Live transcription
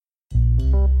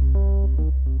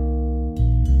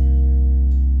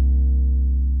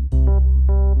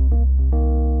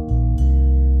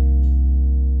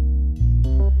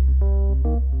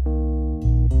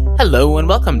Hello and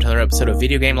welcome to another episode of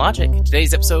Video Game Logic.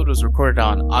 Today's episode was recorded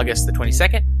on August the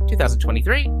 22nd,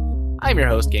 2023. I'm your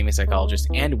host, gaming psychologist,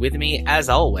 and with me, as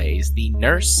always, the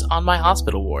nurse on my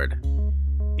hospital ward.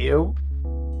 Ew.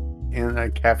 And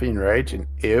a caffeine rage and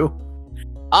ew.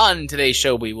 On today's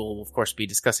show, we will, of course, be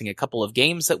discussing a couple of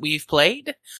games that we've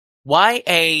played, why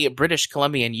a British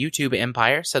Columbian YouTube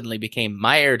empire suddenly became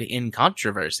mired in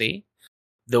controversy,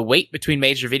 the wait between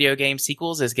major video game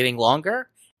sequels is getting longer,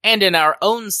 and in our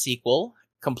own sequel,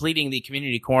 completing the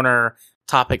Community Corner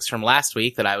topics from last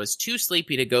week that I was too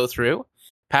sleepy to go through,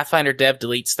 Pathfinder Dev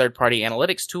deletes third-party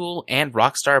analytics tool, and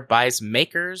Rockstar buys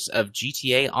makers of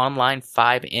GTA Online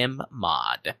 5M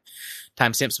mod.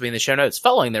 Timestamps will be in the show notes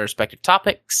following their respective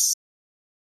topics.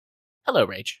 Hello,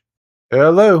 Rage.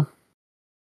 Hello.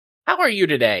 How are you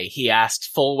today? He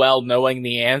asked, full well knowing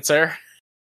the answer.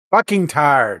 Fucking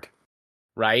tired.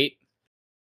 Right?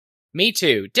 Me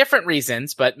too. Different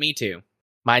reasons, but me too.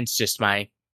 Mine's just my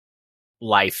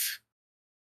life.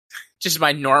 Just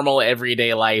my normal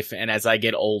everyday life, and as I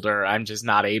get older, I'm just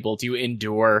not able to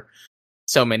endure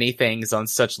so many things on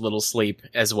such little sleep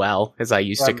as well as I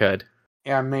used to could.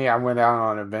 Yeah, I went out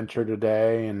on an adventure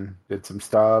today and did some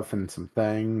stuff and some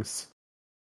things.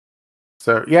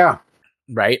 So, yeah.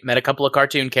 Right, met a couple of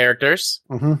cartoon characters.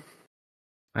 Mm-hmm.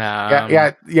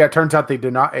 Yeah, turns out they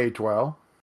did not age well.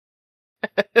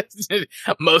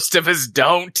 Most of us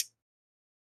don't.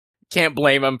 Can't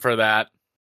blame them for that.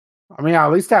 I mean, I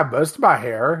at least have most of my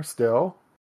hair still.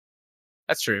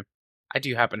 That's true. I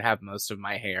do happen to have most of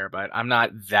my hair, but I'm not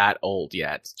that old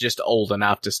yet. Just old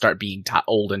enough to start being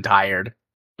old and tired.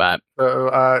 But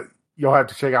so, you'll have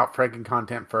to check out Franken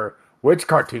content for which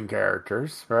cartoon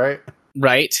characters, right?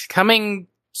 Right. Coming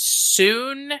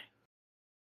soon-ish,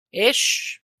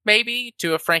 maybe,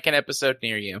 to a Franken episode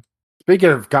near you. Speaking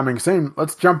of coming soon,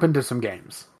 let's jump into some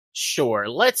games. Sure,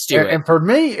 let's do it. And for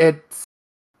me,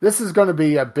 this is going to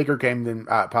be a bigger game than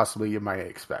possibly you might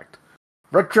expect.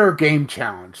 Retro Game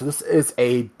Challenge. This is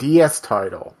a DS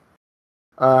title.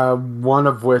 One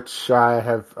of which I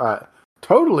have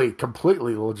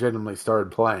completely, legitimately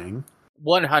started playing.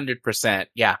 100%,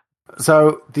 yeah.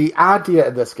 So, the idea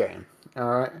of this game,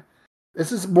 alright,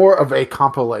 this is more of a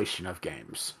compilation of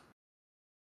games.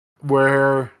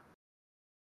 Where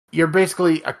you're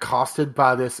basically accosted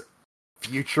by this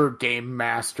future game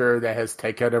master that has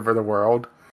taken over the world.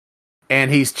 And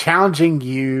he's challenging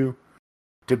you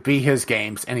to be his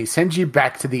games. And he sends you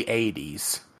back to the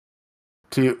 80s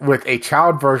with a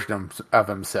child version of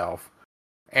himself.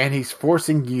 And he's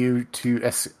forcing you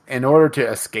in order to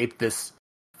escape this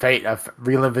fate of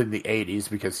reliving the 80s,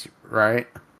 because, right?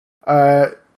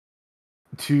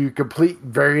 To complete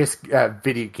various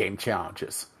video game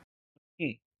challenges.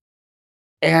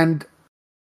 And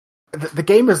the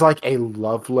game is like a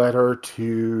love letter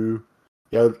to,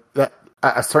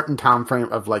 a certain time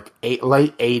frame of like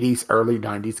late 80s, early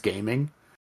 90s gaming.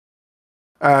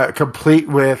 Complete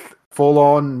with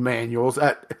full-on manuals.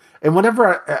 And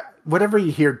whenever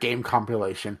you hear game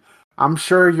compilation, I'm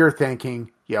sure you're thinking,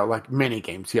 like mini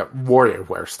games,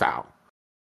 WarioWare style.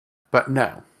 But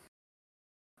no.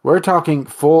 We're talking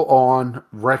full-on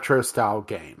retro-style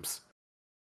games.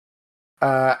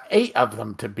 8 of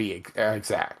them to be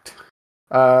exact.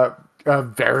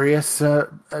 Various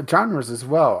genres as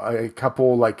well. A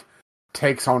couple like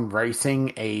takes on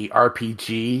racing, a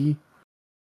RPG,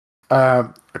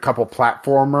 a couple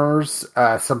platformers,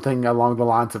 something along the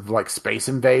lines of like Space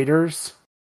Invaders,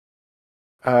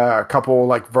 a couple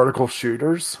like vertical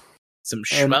shooters, some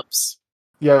shmups.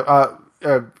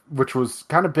 Which was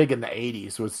kind of big in the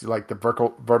 80s. Was like the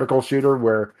vertical shooter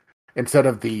where instead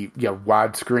of the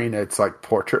widescreen, it's like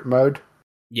portrait mode.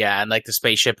 Yeah, and like the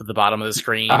spaceship at the bottom of the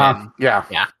screen.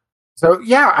 Yeah. So,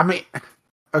 I mean,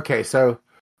 okay, so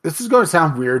this is going to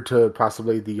sound weird to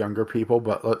possibly the younger people,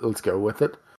 but let's go with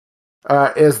it.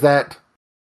 Is that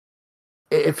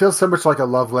it feels so much like a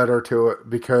love letter to it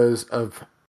because of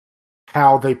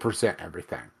how they present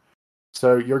everything.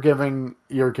 So you're given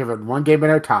one game at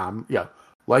a time,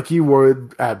 like you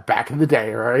would back in the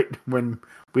day, right? When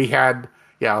we had,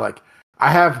 like, I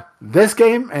have this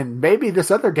game and maybe this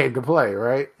other game to play,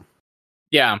 right?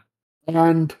 Yeah.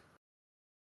 And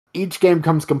each game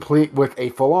comes complete with a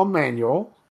full-on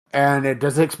manual, and it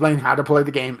does explain how to play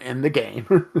the game in the game.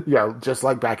 Just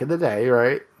like back in the day,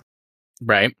 right?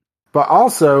 Right. But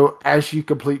also, as you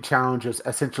complete challenges,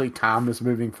 essentially time is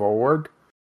moving forward.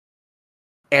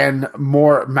 And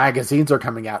more magazines are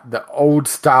coming out. The old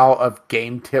style of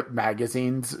game tip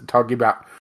magazines talking about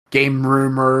game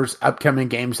rumors, upcoming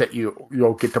games that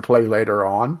you'll get to play later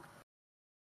on,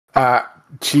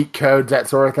 cheat codes, that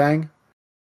sort of thing.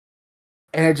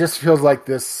 And it just feels like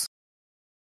this,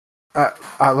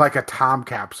 like a time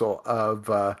capsule of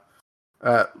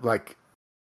like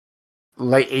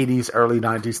late 80s, early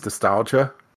 90s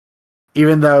nostalgia.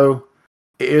 Even though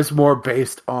it is more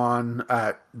based on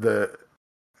the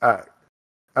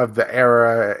of the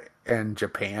era in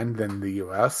Japan than the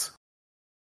US.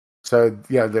 So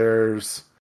yeah, there's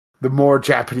the more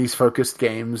Japanese focused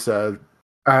games.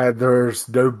 There's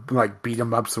no like beat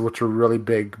 'em ups, which were really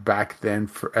big back then,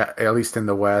 for at least in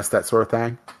the West, that sort of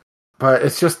thing. But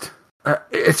it's just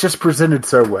presented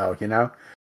so well, you know.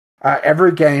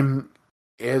 Every game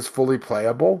is fully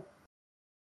playable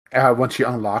once you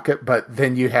unlock it, but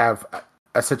then you have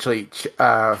essentially,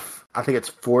 I think it's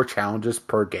 4 challenges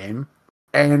per game,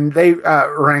 and they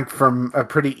rank from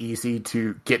pretty easy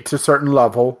to get to a certain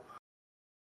level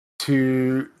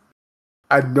to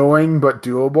annoying but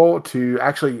doable to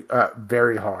actually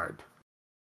very hard.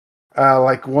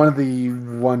 Like one of the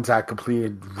ones I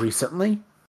completed recently.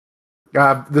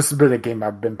 This has been a game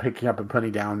I've been picking up and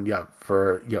putting down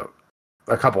for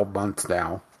a couple of months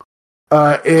now.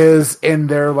 Is in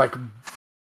their like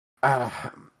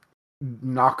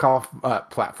knockoff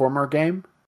platformer game.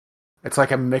 It's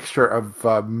like a mixture of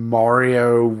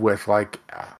Mario with like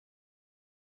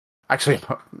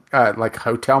like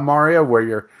Hotel Mario, where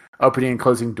you're opening and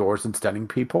closing doors and stunning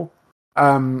people.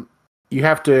 You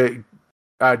have to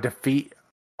defeat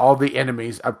all the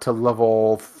enemies up to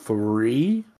level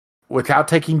 3 without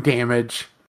taking damage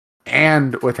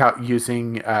and without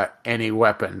using any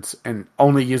weapons, and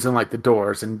only using like the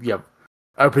doors and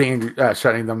opening and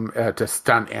shutting them to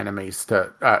stun enemies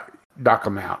to knock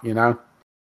them out. You know,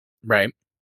 Right.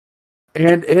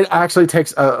 and it actually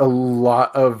takes a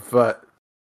lot of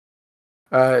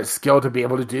skill to be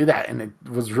able to do that, and it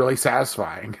was really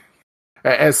satisfying.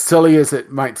 As silly as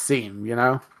it might seem, you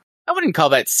know? I wouldn't call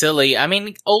that silly. I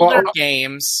mean, older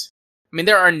games... I mean,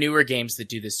 there are newer games that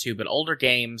do this too, but older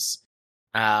games,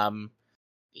 in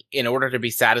order to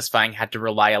be satisfying, had to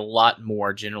rely a lot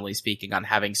more, generally speaking, on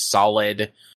having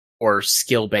solid or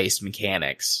skill-based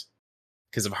mechanics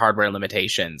because of hardware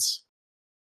limitations.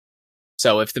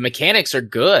 So if the mechanics are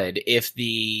good, if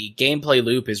the gameplay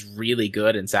loop is really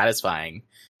good and satisfying,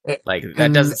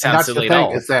 that doesn't sound silly at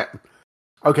all. Is that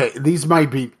okay? These might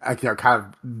be kind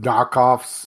of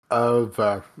knockoffs of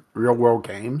real world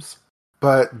games,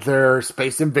 but their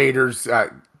Space Invaders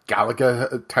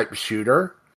Galaga type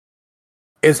shooter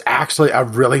is actually a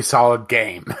really solid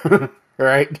game,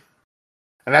 right?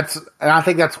 And I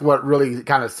think that's what really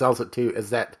kind of sells it too, is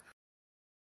that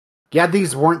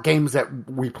these weren't games that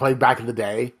we played back in the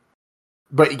day,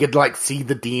 but you could like see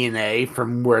the DNA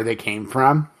from where they came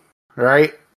from,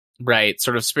 right? Right,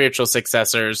 sort of spiritual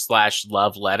successors /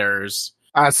 love letters.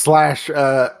 /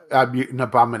 mutant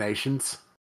abominations.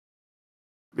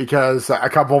 Because a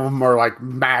couple of them are like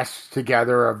mashed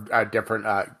together of different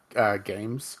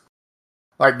games.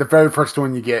 Like the very first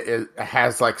one you get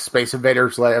has like Space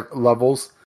Invaders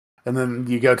levels, and then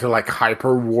you go to like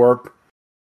Hyper Warp,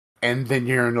 and then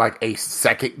you're in like a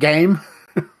second game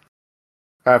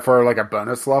for like a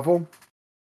bonus level,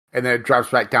 and then it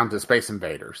drops back down to Space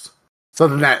Invaders.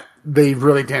 Something that they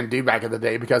really didn't do back in the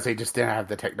day because they just didn't have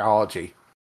the technology.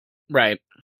 Right.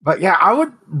 But yeah, I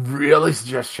would really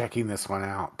suggest checking this one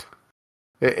out.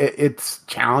 It's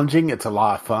challenging. It's a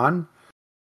lot of fun.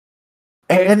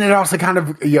 And it also kind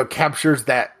of captures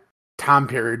that time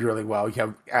period really well.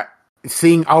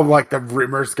 Seeing all like the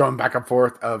rumors going back and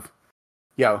forth of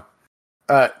the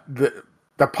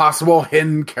possible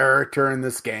hidden character in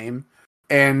this game,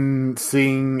 and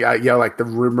seeing like the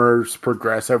rumors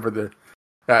progress over the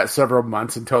several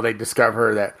months until they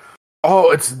discover that,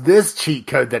 oh, it's this cheat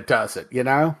code that does it,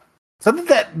 something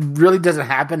that really doesn't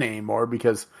happen anymore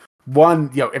because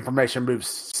one, information moves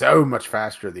so much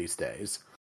faster these days,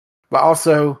 but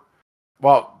also,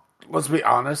 well, let's be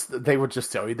honest, they would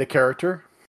just tell you the character.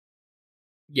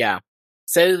 Yeah.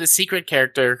 Say the secret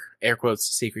character, air quotes,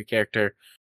 secret character,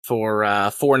 for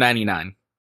 $4.99.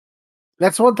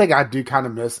 That's one thing I do kind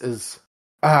of miss is,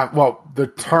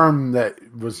 the term that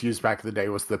was used back in the day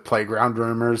was the playground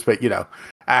rumors, but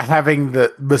having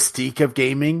the mystique of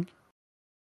gaming,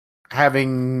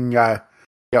 having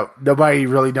nobody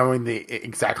really knowing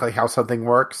exactly how something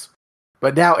works,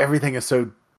 but now everything is so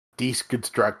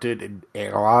deconstructed and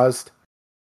analyzed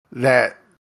that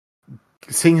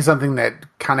seeing something that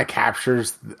kind of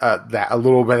captures that a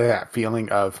little bit of that feeling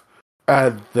of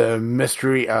the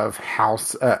mystery of how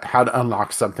to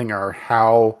unlock something, or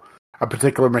how a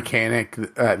particular mechanic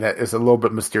that is a little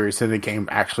bit mysterious in the game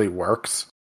actually works,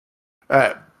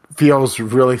 feels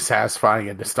really satisfying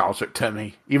and nostalgic to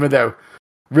me, even though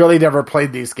really never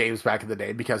played these games back in the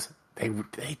day because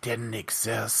they didn't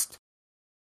exist,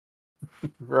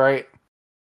 right?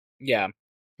 Yeah.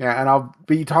 Yeah, and I'll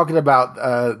be talking about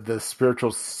the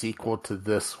spiritual sequel to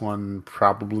this one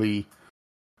probably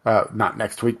not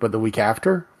next week, but the week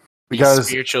after. Because the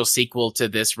spiritual sequel to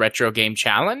this retro game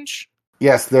challenge?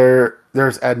 Yes,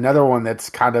 there's another one that's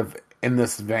kind of in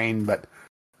this vein, but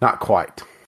not quite.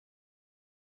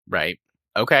 Right.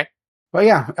 Okay. But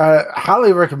yeah,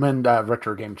 highly recommend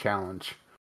Retro Game Challenge.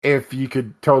 If you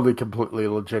could totally, completely,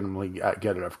 legitimately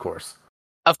get it, of course.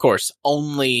 Of course.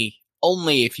 Only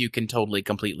if you can totally,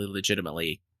 completely,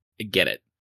 legitimately get it.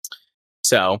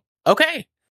 So, okay.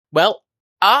 Well,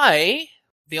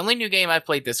 the only new game I've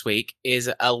played this week is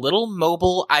a little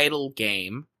mobile idle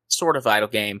game, sort of idle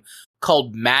game,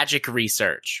 called Magic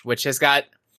Research, which has got,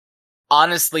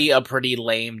 honestly, a pretty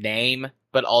lame name,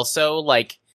 but also,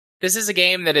 like, this is a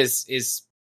game that is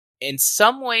in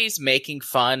some ways making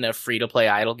fun of free-to-play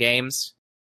idle games,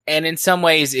 and in some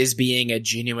ways is being a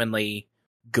genuinely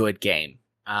good game.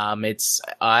 It's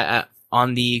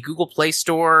on the Google Play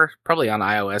Store, probably on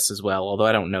iOS as well, although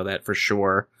I don't know that for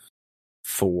sure.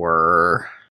 I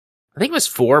think it was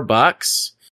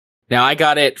 $4. Now, I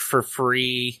got it for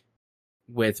free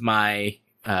with my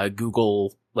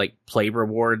Google Play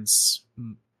Rewards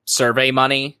survey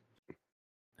money.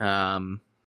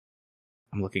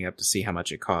 I'm looking up to see how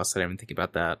much it costs. I didn't even think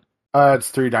about that. It's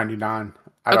 $3.99.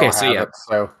 I don't have it,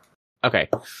 so. Okay,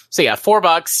 so yeah,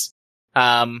 $4.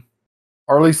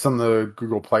 Or at least on the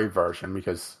Google Play version,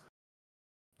 because,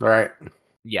 right?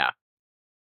 Yeah.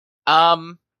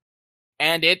 And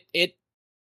it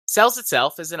sells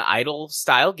itself as an idle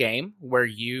style game where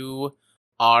you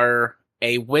are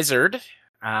a wizard,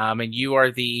 and you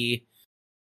are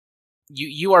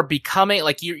you are becoming,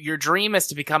 like, your dream is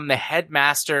to become the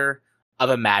headmaster of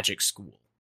a magic school.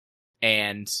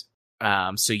 And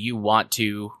so you want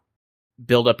to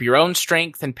build up your own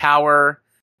strength and power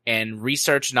and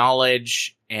research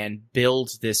knowledge and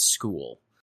build this school.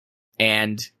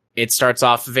 And it starts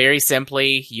off very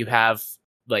simply. You have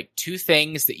two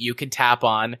things that you can tap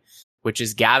on, which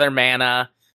is gather mana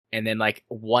and then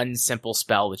one simple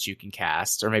spell that you can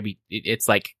cast, or maybe it's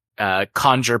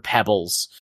conjure pebbles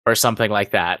or something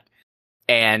like that.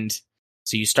 And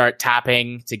so you start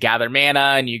tapping to gather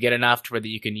mana, and you get enough to where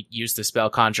you can use the spell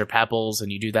Conjure Pebbles,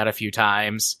 and you do that a few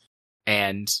times,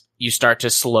 and you start to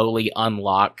slowly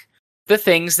unlock the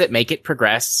things that make it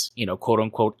progress, quote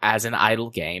unquote, as an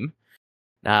idle game.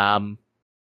 And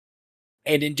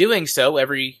in doing so,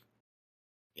 every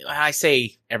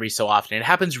so often, it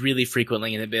happens really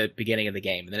frequently in the beginning of the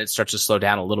game, and then it starts to slow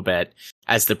down a little bit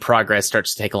as the progress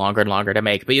starts to take longer and longer to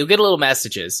make. But you'll get little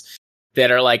messages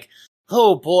that are like,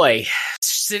 oh boy,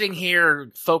 sitting here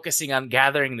focusing on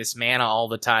gathering this mana all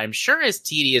the time sure is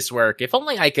tedious work. If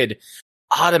only I could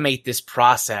automate this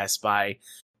process by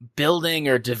building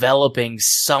or developing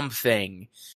something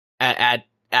at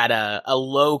a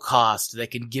low cost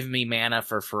that can give me mana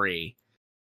for free.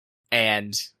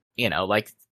 And,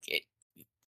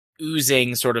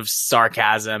 oozing sort of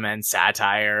sarcasm and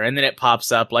satire. And then it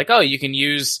pops up like, oh, you can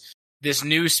use this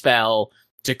new spell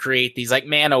to create these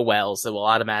mana wells that will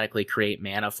automatically create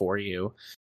mana for you.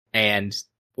 And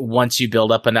once you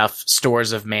build up enough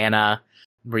stores of mana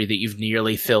where that you've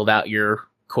nearly filled out your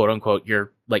quote unquote,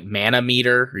 your mana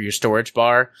meter or your storage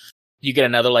bar, you get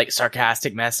another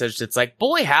sarcastic message that's like,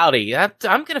 boy, howdy, I'm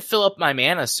going to fill up my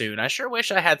mana soon. I sure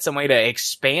wish I had some way to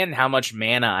expand how much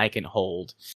mana I can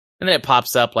hold. And then it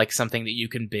pops up something that you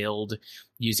can build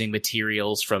using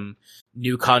materials from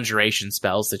new conjuration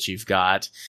spells that you've got.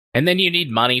 And then you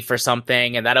need money for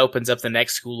something, and that opens up the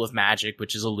next school of magic,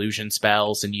 which is illusion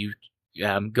spells, and you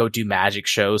go do magic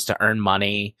shows to earn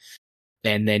money,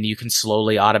 and then you can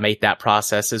slowly automate that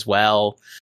process as well.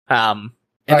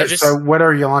 So when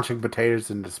are you launching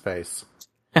potatoes into space?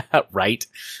 Right.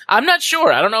 I'm not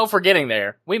sure. I don't know if we're getting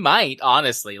there. We might,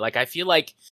 honestly. I feel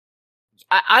like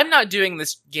I'm not doing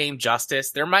this game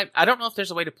justice. I don't know if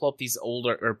there's a way to pull up these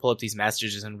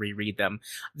messages and reread them.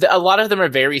 A lot of them are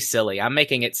very silly. I'm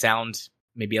making it sound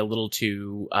maybe a little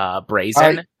too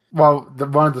brazen. One of the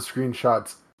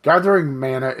screenshots, gathering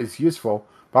mana is useful,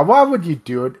 but why would you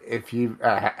do it if you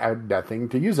had nothing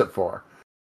to use it for?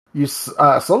 You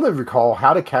slowly recall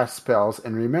how to cast spells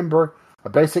and remember a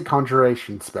basic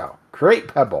conjuration spell. Create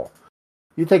Pebble.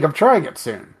 You think of trying it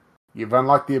soon. You've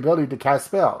unlocked the ability to cast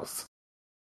spells.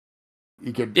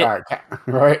 You could,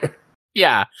 right?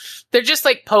 Yeah. They're just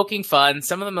poking fun.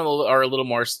 Some of them are a little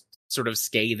more sort of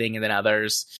scathing than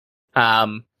others.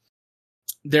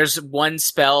 there's one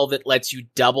spell that lets you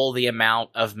double the amount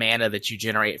of mana that you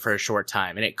generate for a short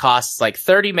time. And it costs like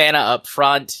 30 mana up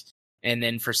front. And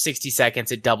then for 60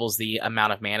 seconds, it doubles the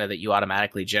amount of mana that you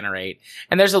automatically generate.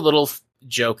 And there's a little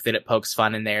joke that it pokes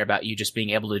fun in there about you just being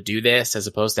able to do this as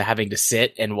opposed to having to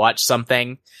sit and watch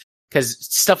something. Because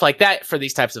stuff like that for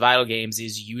these types of idle games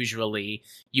is usually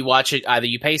you watch it, either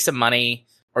you pay some money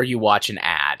or you watch an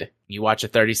ad. You watch a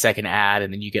 30-second ad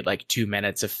and then you get like 2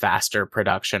 minutes of faster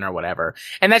production or whatever.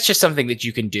 And that's just something that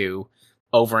you can do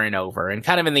over and over. And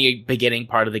kind of in the beginning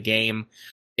part of the game,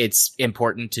 it's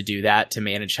important to do that to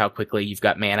manage how quickly you've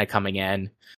got mana coming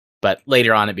in. But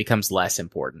later on, it becomes less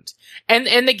important. And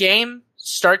the game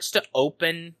starts to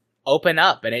open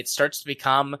up and it starts to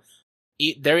become,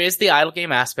 there is the idle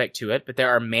game aspect to it, but there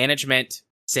are management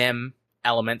sim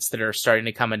elements that are starting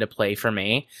to come into play for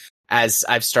me as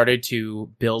I've started to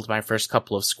build my first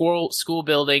couple of school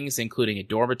buildings, including a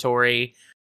dormitory.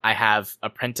 I have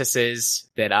apprentices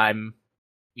that I'm,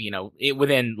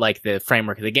 within like the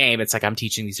framework of the game, it's like I'm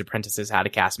teaching these apprentices how to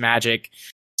cast magic.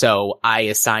 So I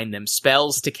assign them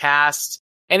spells to cast,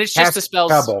 and it's just the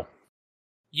spells. Double.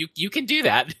 You can do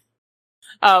that.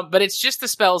 But it's just the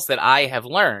spells that I have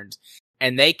learned,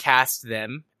 and they cast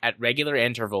them at regular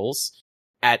intervals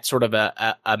at sort of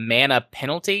a mana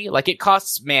penalty. Like it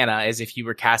costs mana as if you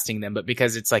were casting them, but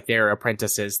because it's like they're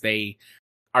apprentices, they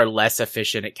are less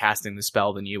efficient at casting the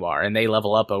spell than you are, and they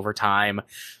level up over time.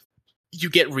 You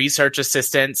get research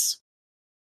assistants,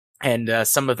 and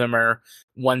some of them are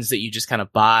ones that you just kind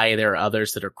of buy. There are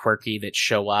others that are quirky that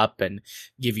show up and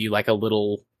give you like a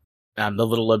little, the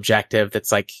little objective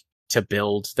that's like to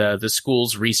build the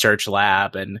school's research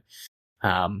lab, and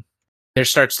there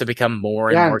starts to become more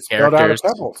and more characters.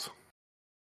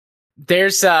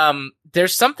 There's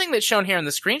something that's shown here in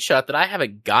the screenshot that I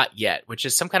haven't got yet, which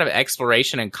is some kind of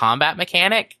exploration and combat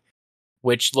mechanic,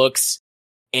 which looks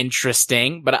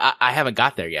interesting, but I haven't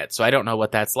got there yet, so I don't know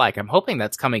what that's like. I'm hoping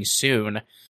that's coming soon,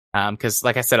 because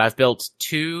like I said, I've built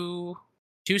two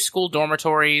school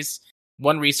dormitories,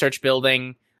 one research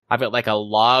building. I've got like a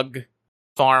log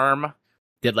farm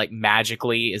that like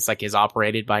magically is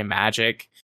operated by magic.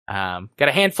 Got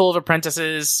a handful of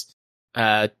apprentices,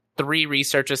 3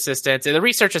 research assistants. And the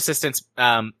research assistants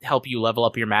help you level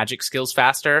up your magic skills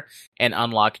faster and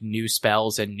unlock new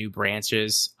spells and new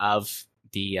branches of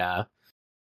the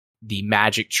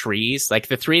magic trees. Like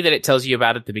the 3 that it tells you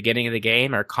about at the beginning of the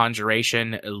game are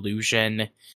Conjuration, Illusion,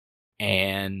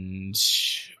 and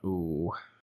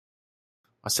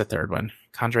what's the third one?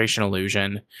 Conjuration,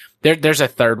 Illusion. There's a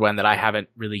third one that I haven't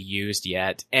really used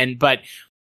yet. But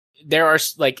there are,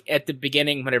 like, at the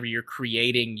beginning, whenever you're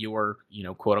creating your,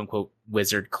 quote unquote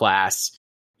wizard class,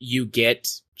 you get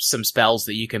some spells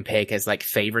that you can pick as like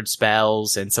favored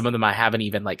spells, and some of them I haven't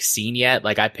even like seen yet.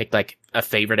 Like I picked like a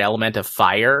favorite element of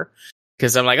fire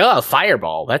because I'm like, oh,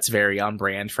 fireball, that's very on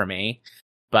brand for me.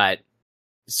 But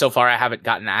so far I haven't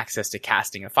gotten access to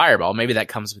casting a fireball. Maybe that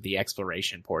comes with the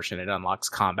exploration portion. It unlocks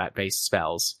combat based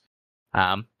spells.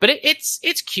 But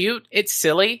it's cute. It's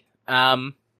silly. I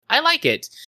like it.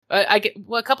 I get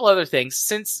a couple other things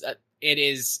since it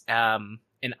is an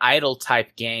idle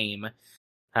type game.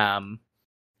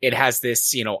 It has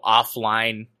this,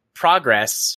 offline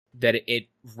progress that it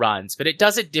runs, but it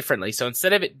does it differently. So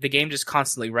instead of the game just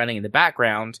constantly running in the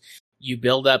background, you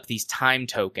build up these time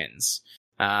tokens.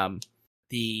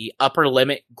 The upper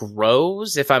limit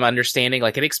grows, if I'm understanding,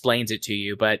 like it explains it to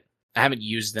you, but I haven't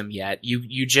used them yet.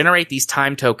 You generate these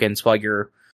time tokens while you're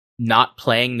not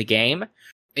playing the game,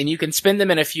 and you can spend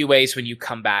them in a few ways when you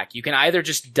come back. You can either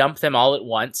just dump them all at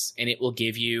once, and it will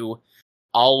give you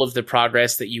all of the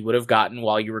progress that you would have gotten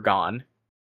while you were gone.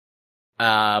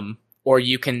 Or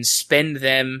you can spend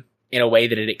them in a way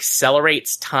that it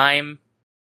accelerates time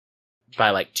by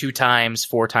like 2 times,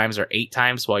 4 times, or 8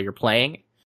 times while you're playing.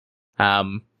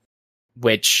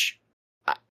 Which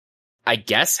I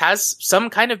guess has some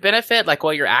kind of benefit. Like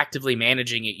while you're actively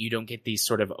managing it, you don't get these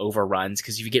sort of overruns,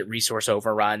 because if you get resource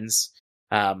overruns,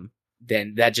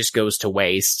 then that just goes to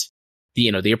waste.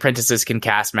 The apprentices can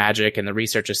cast magic and the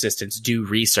research assistants do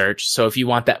research. So if you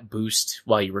want that boost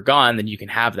while you were gone, then you can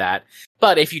have that.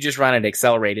 But if you just run it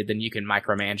accelerated, then you can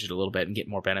micromanage it a little bit and get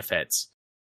more benefits.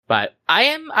 But I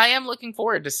am looking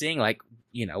forward to seeing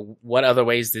what other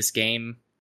ways this game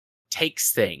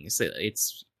takes things.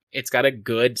 It's got a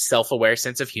good self-aware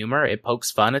sense of humor. It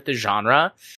pokes fun at the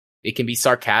genre. It can be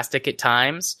sarcastic at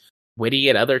times, witty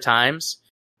at other times.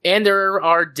 And there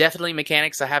are definitely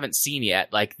mechanics I haven't seen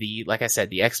yet, like I said,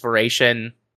 the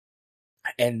exploration.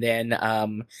 And then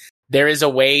there is a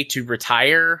way to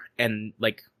retire, and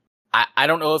I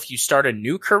don't know if you start a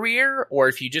new career or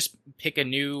if you just pick a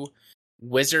new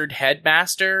Wizard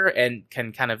Headmaster and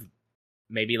can kind of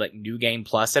maybe like New Game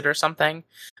Plus it or something.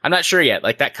 I'm not sure yet.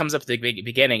 Like that comes up at the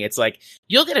beginning. It's like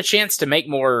you'll get a chance to make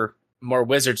more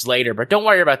wizards later, but don't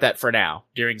worry about that for now.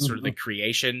 During sort of the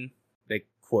creation, the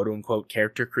quote unquote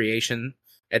character creation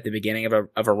at the beginning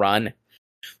of a run.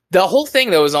 The whole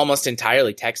thing though is almost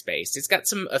entirely text based. It's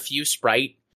got a few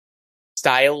sprite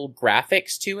style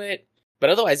graphics to it, but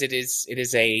otherwise it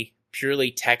is a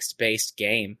purely text based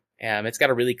game. It's got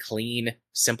a really clean,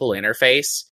 simple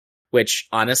interface, which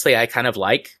honestly I kind of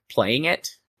like playing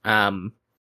it.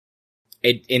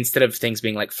 Instead of things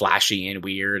being like flashy and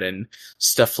weird and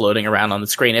stuff floating around on the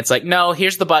screen, it's like, no,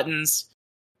 here's the buttons,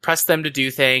 press them to do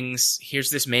things.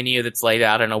 Here's this menu that's laid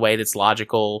out in a way that's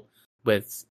logical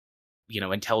with,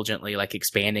 intelligently like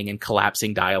expanding and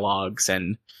collapsing dialogues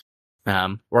and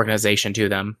organization to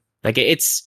them. Like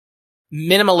it's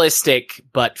minimalistic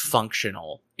but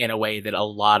functional in a way that a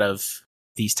lot of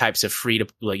these types of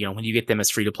when you get them as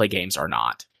free to play games are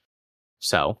not.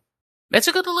 So it's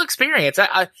a good little experience.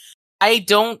 I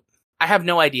have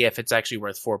no idea if it's actually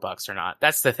worth $4 or not.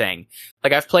 That's the thing.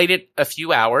 Like I've played it a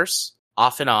few hours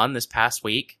off and on this past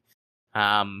week.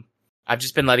 I've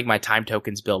just been letting my time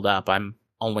tokens build up. I'm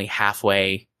only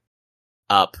halfway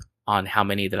up on how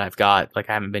many that I've got. Like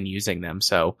I haven't been using them.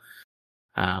 So,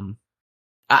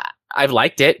 I've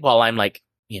liked it while I'm like,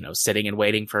 sitting and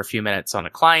waiting for a few minutes on a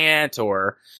client,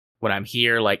 or when I'm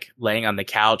here, like laying on the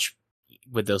couch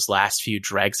with those last few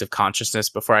dregs of consciousness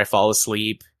before I fall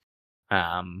asleep,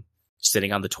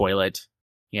 sitting on the toilet,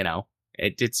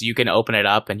 it's, you can open it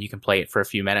up and you can play it for a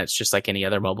few minutes, just like any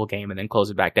other mobile game, and then close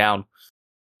it back down.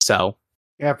 So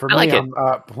yeah, for me, I'm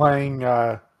playing,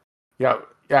 get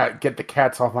the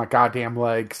cats off my goddamn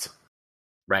legs.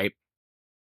 Right.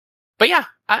 But yeah,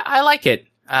 I like it.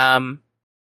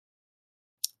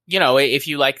 If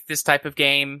you like this type of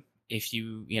game, if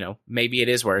maybe it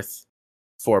is worth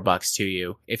 $4 to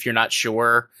you. If you're not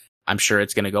sure, I'm sure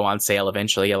it's going to go on sale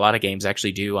eventually. A lot of games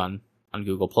actually do on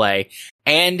Google Play.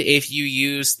 And if you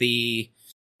use the,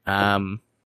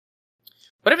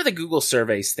 whatever the Google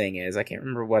Surveys thing is, I can't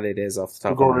remember what it is off the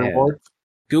top of my head.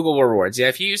 Google Rewards. Yeah,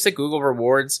 if you use the Google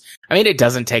Rewards, I mean, it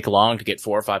doesn't take long to get $4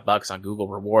 or $5 on Google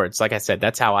Rewards. Like I said,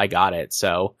 that's how I got it.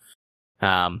 So,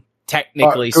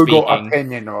 technically Google speaking,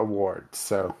 Opinion Awards.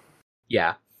 So,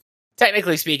 yeah,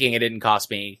 technically speaking, it didn't cost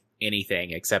me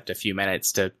anything except a few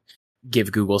minutes to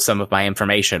give Google some of my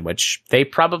information, which they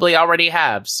probably already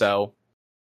have. So,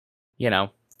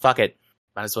 fuck it.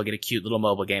 Might as well get a cute little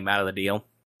mobile game out of the deal.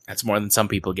 That's more than some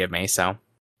people give me, so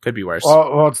could be worse.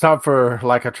 Well, it's not for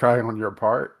like a try on your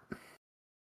part.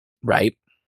 Right.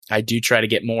 I do try to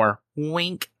get more.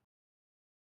 Wink.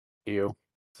 Ew.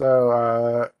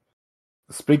 So,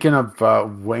 speaking of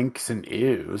winks and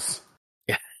ews.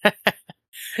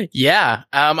 Yeah.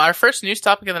 Our first news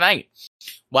topic of the night.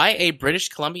 Why a British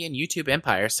Columbian YouTube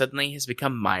empire suddenly has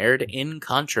become mired in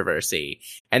controversy.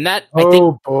 And that, I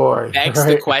think, begs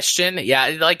the question.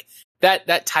 Yeah, like,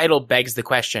 that title begs the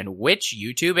question, which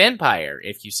YouTube empire,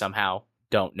 if you somehow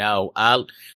don't know?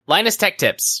 Linus Tech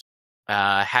Tips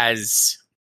has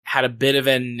had a bit of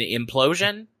an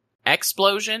explosion,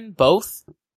 both.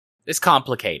 It's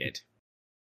complicated.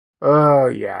 Oh,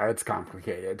 yeah, it's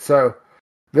complicated. So,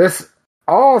 this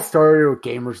all started with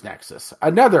Gamers Nexus,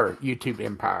 another YouTube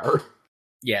empire.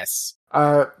 Yes.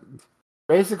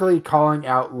 Basically calling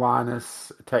out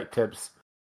Linus Tech Tips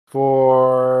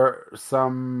for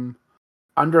some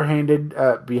underhanded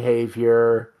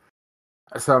behavior,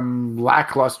 some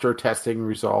lackluster testing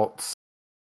results,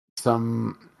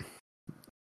 some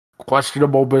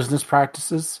questionable business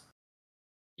practices,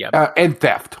 and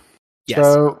theft. Yes.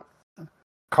 So,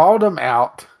 called him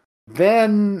out,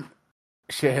 then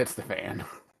shit hits the fan,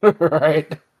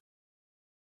 right?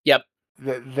 Yep.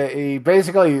 They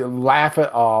basically laugh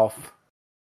it off,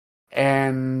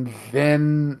 and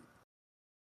then...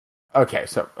 Okay,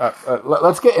 so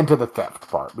let's get into the theft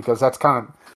part, because that's kind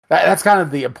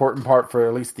of the important part for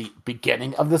at least the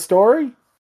beginning of the story.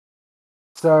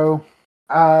 So,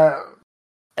 a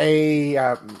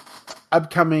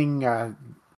upcoming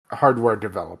hardware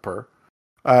developer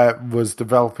was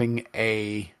developing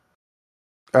essentially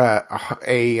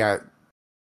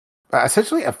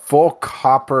a full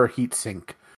copper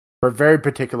heatsink for very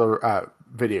particular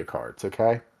video cards.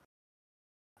 Okay,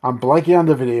 I'm blanking on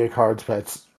the video cards, but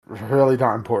it's really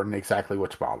not important exactly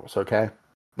which models, okay?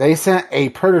 They sent a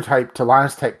prototype to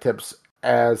Linus Tech Tips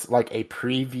as like a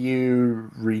preview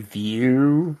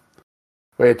review,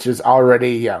 which is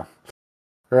already,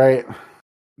 right?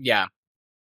 Yeah.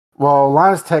 Well,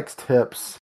 Linus Tech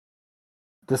Tips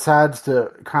decides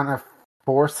to kind of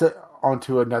force it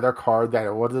onto another card that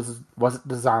it wasn't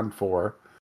designed for,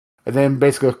 and then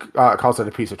basically calls it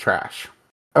a piece of trash.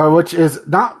 Which is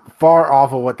not far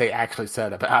off of what they actually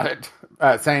said about it,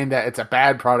 saying that it's a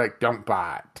bad product, don't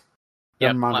buy it.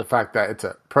 Never mind the fact that it's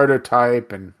a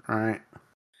prototype, and right.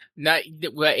 No,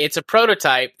 it's a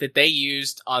prototype that they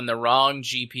used on the wrong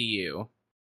GPU,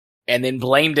 and then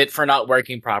blamed it for not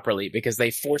working properly because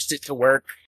they forced it to work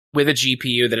with a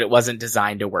GPU that it wasn't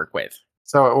designed to work with.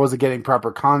 So it wasn't getting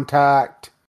proper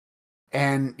contact,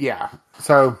 and yeah.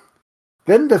 So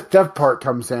then the theft part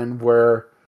comes in where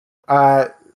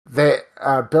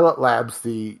Billet Labs,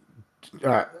 the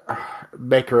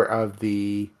maker of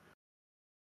the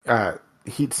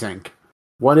heatsink,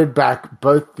 wanted back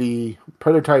both the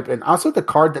prototype and also the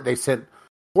card that they sent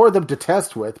for them to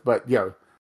test with. But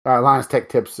Linus Tech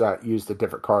Tips used a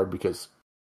different card because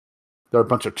they're a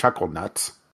bunch of chuckle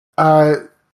nuts.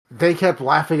 They kept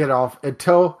laughing it off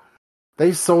until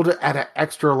they sold it at an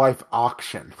Extra Life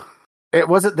auction. It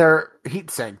wasn't their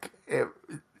heatsink.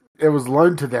 It was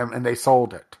loaned to them, and they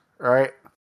sold it. Right?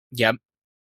 Yep.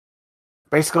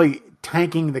 Basically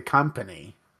tanking the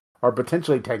company, or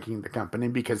potentially tanking the company,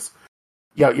 because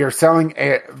you're selling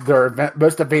their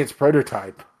most advanced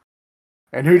prototype,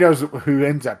 and who knows who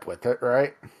ends up with it,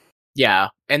 right? Yeah,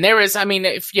 and there is, I mean,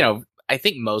 I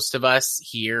think most of us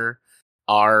here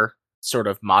are sort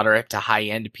of moderate to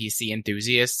high-end PC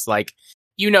enthusiasts. Like,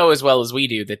 as well as we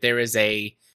do that there is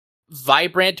a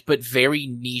vibrant but very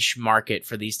niche market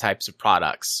for these types of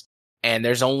products. And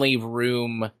there's only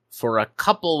room for a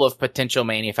couple of potential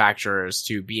manufacturers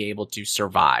to be able to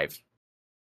survive.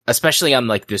 Especially on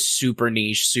like the super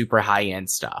niche, super high-end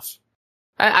stuff.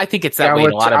 I think it's that way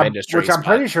in a lot of industries. Which I'm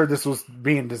pretty sure this was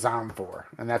being designed for.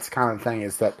 And that's the kind of thing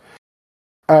is that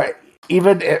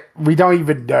we don't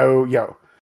even know,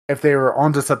 if they were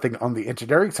onto something on the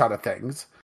engineering side of things.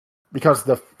 Because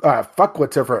the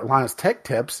fuckwits over at Linus Tech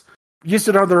Tips used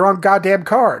it on their own goddamn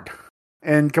card.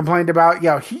 And complained about,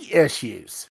 heat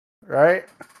issues, right?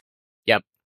 Yep.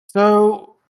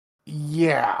 So,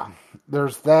 yeah,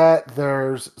 there's that.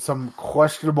 There's some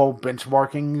questionable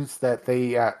benchmarkings that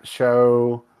they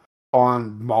show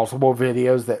on multiple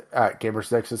videos that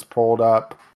Gamer6 has pulled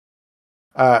up.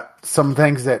 Some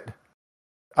things that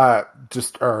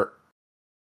just are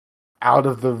out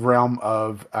of the realm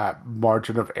of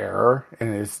margin of error,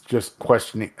 and is just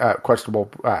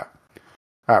questionable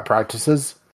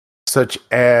practices. Such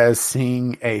as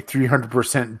seeing a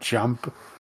 300% jump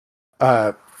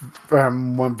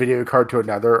from one video card to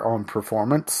another on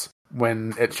performance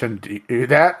when it shouldn't do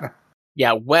that.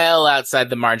 Yeah, well outside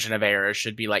the margin of error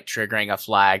should be like triggering a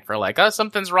flag for like,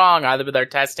 something's wrong either with our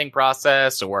testing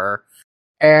process or.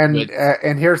 And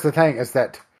here's the thing: is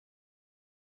that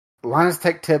Linus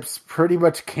Tech Tips pretty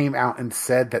much came out and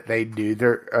said that they knew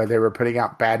they were putting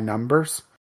out bad numbers,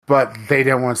 but they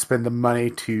didn't want to spend the money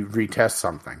to retest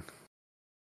something.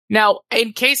 Now,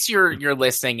 in case you're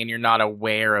listening and you're not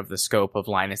aware of the scope of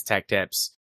Linus Tech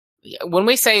Tips, when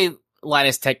we say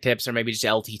Linus Tech Tips, or maybe just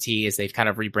LTT as they've kind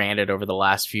of rebranded over the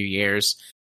last few years,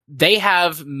 they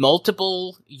have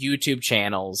multiple YouTube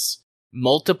channels,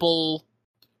 multiple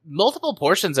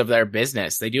portions of their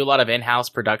business. They do a lot of in-house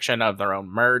production of their own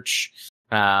merch.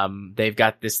 They've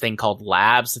got this thing called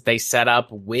labs that they set up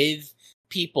with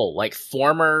people like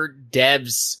former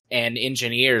devs and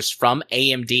engineers from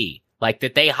AMD. Like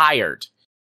that they hired.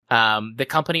 The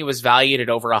company was valued at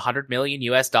over $100 million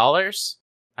US.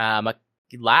 I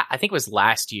think it was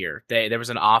last year. There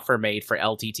was an offer made for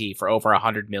LTT for over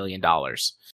 $100 million,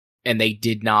 and they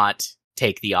did not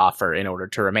take the offer in order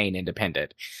to remain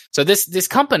independent. So this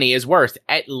company is worth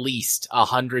at least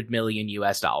 $100 million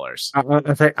US.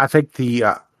 I think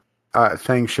the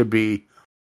thing should be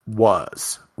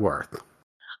was worth.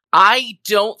 I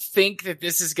don't think that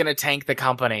this is going to tank the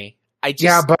company.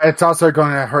 Yeah, but it's also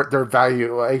going to hurt their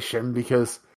valuation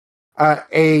because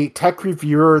a tech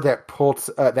reviewer that puts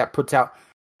out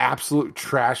absolute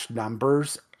trash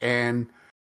numbers and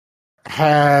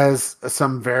has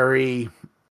some very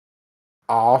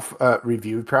off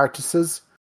review practices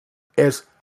is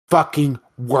fucking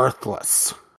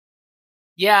worthless.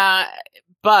 Yeah,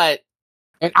 but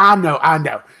and I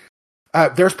know.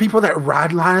 There's people that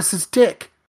ride Linus's dick.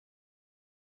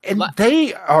 And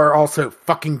they are also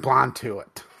fucking blind to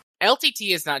it. LTT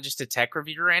is not just a tech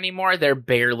reviewer anymore. They're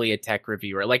barely a tech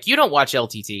reviewer. Like, you don't watch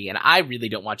LTT, and I really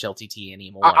don't watch LTT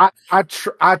anymore.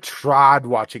 I tried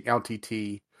watching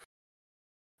LTT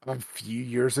a few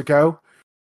years ago,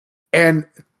 and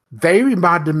they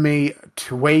reminded me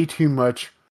way too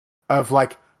much of,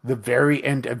 like, the very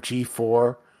end of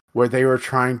G4, where they were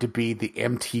trying to be the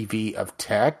MTV of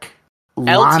tech.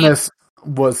 Linus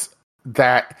was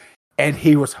that... and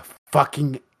he was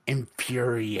fucking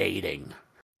infuriating.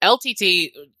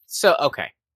 LTT, so,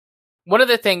 okay. One of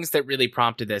the things that really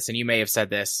prompted this, and you may have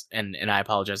said this, and I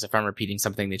apologize if I'm repeating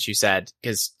something that you said,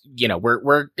 because,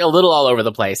 we're a little all over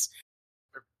the place.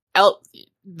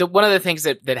 One of the things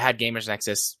that had Gamers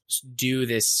Nexus do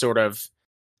this sort of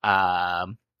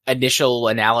initial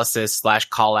analysis /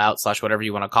 call out / whatever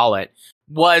you want to call it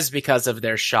was because of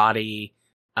their shoddy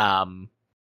work,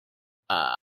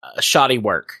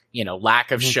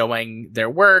 lack of showing their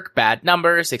work, bad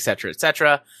numbers,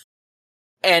 etc.,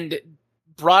 and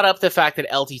brought up the fact that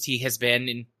LTT has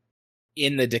been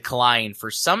in the decline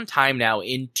for some time now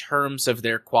in terms of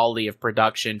their quality of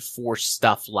production for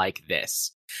stuff like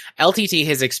this. LTT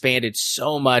has expanded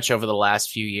so much over the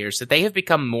last few years that they have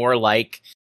become more like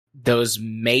those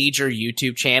major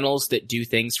YouTube channels that do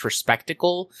things for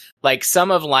spectacle. Like some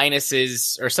of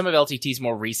Linus's or some of LTT's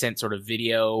more recent sort of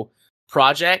video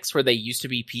projects where they used to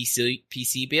be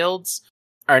PC builds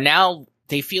are now,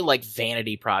 they feel like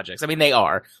vanity projects. I mean, they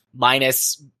are.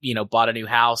 Linus, bought a new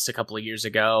house a couple of years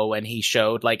ago and he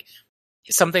showed like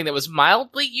something that was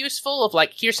mildly useful of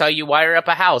like, here's how you wire up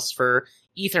a house for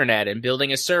Ethernet and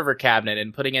building a server cabinet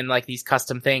and putting in like these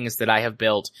custom things that I have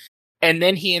built. And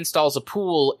then he installs a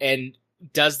pool and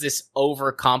does this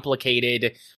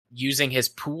overcomplicated using his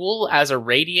pool as a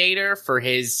radiator for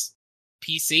his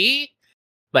PC,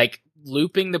 like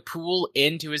looping the pool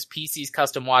into his PC's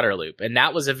custom water loop. And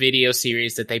that was a video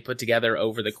series that they put together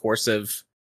over the course of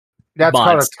That's months.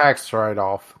 called a tax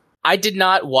write-off. I did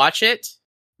not watch it.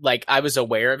 Like, I was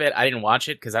aware of it. I didn't watch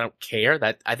it because I don't care.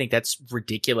 I think that's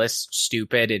ridiculous,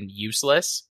 stupid, and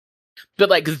useless. But,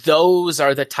 like, those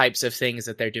are the types of things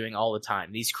that they're doing all the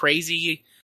time. These crazy,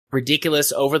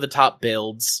 ridiculous, over-the-top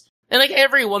builds. And, like,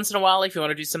 every once in a while, if you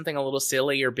want to do something a little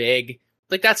silly or big,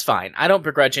 like, that's fine. I don't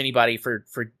begrudge anybody for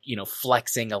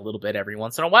flexing a little bit every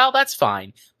once in a while. That's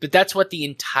fine. But that's what the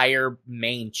entire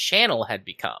main channel had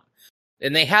become.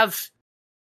 And they have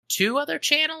 3 other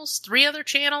channels.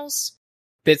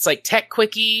 It's like Tech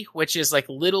Quickie, which is like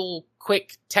little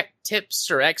quick tech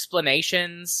tips or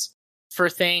explanations for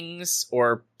things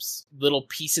or little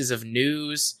pieces of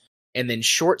news. And then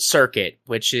Short Circuit,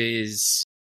 which is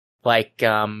like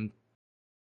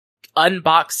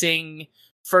unboxing,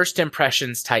 first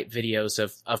impressions type videos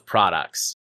of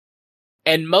products.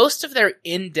 And most of their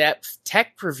in-depth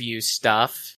tech review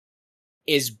stuff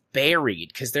is buried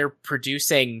because they're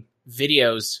producing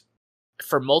videos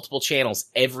for multiple channels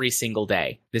every single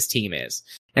day. This team is.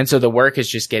 And so the work is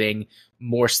just getting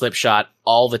more slipshod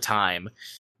all the time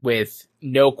with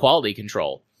no quality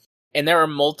control. And there are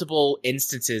multiple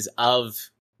instances of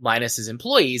Linus's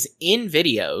employees in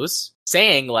videos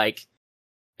saying like,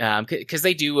 cause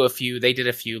they did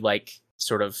a few like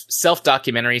sort of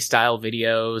self-documentary style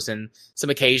videos and some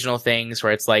occasional things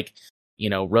where it's like,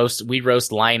 we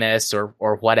roast Linus or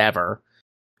whatever.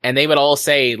 And they would all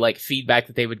say, like, feedback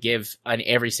that they would give on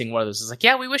every single one of those is like,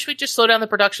 yeah, we wish we'd just slow down the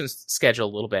production schedule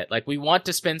a little bit. Like, we want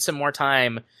to spend some more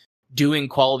time doing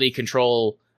quality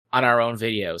control on our own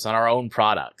videos, on our own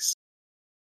products.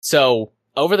 So,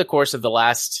 over the course of the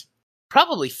last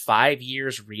probably 5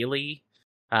 years, really,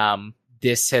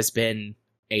 this has been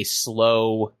a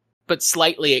slow but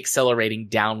slightly accelerating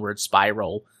downward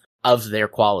spiral of their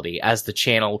quality as the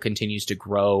channel continues to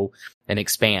grow and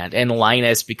expand. And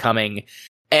Linus becoming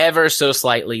ever so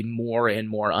slightly more and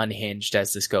more unhinged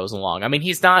as this goes along. I mean,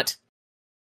 he's not,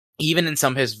 even in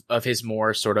some of his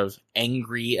more sort of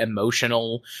angry,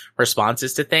 emotional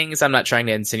responses to things, I'm not trying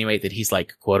to insinuate that he's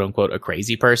like, quote unquote, a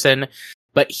crazy person,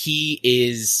 but he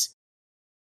is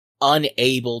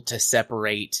unable to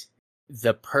separate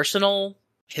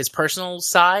his personal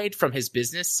side from his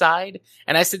business side.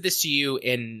 And I said this to you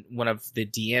in one of the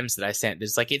DMs that I sent.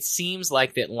 It's like, it seems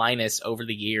like that Linus over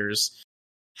the years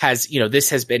has, this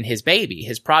has been his baby,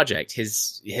 his project,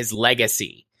 his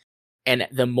legacy. And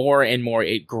the more and more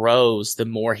it grows, the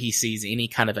more he sees any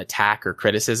kind of attack or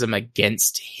criticism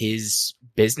against his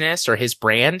business or his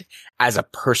brand as a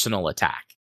personal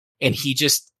attack. And he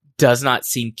just does not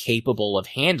seem capable of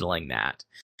handling that.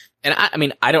 And I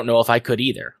mean, I don't know if I could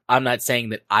either. I'm not saying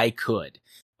that I could,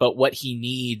 but what he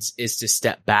needs is to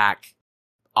step back,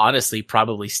 honestly,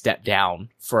 probably step down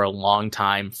for a long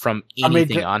time from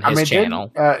anything on his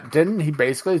channel. Didn't he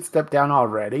basically step down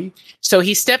already? So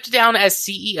he stepped down as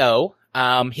CEO.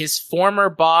 His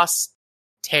former boss,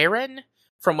 Taryn,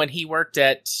 from when he worked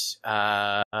at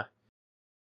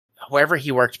wherever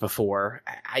he worked before,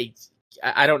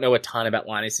 I don't know a ton about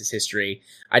Linus's history.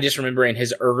 I just remember in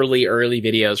his early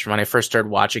videos from when I first started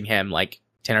watching him like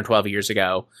 10 or 12 years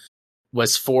ago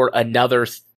was for another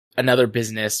another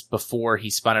business before he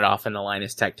spun it off into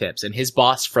Linus Tech Tips. And his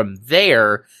boss from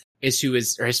there or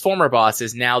his former boss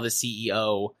is now the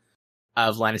CEO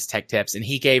of Linus Tech Tips. And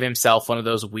he gave himself one of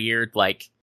those weird, like,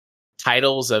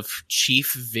 titles of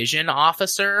Chief Vision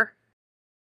Officer.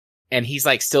 And he's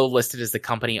like still listed as the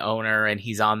company owner, and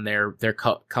he's on their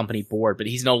company board, but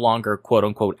he's no longer quote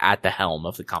unquote at the helm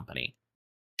of the company.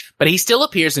 But he still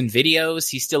appears in videos.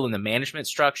 He's still in the management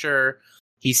structure.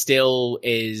 He still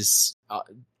is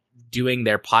doing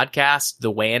their podcast, The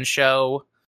WAN Show.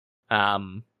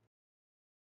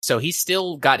 So he's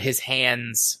still got his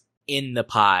hands in the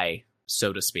pie,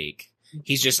 so to speak.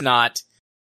 He's just not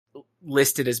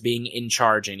listed as being in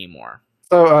charge anymore.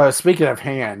 So, speaking of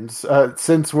hands,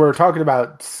 since we're talking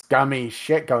about scummy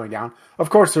shit going down, of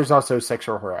course there's also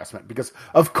sexual harassment, because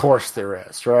of course there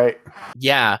is, right?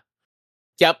 Yeah.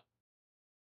 Yep.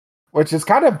 Which is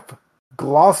kind of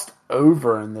glossed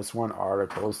over in this one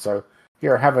article, so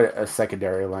here, have a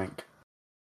secondary link.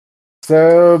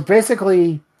 So,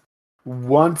 basically,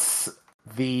 once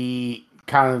the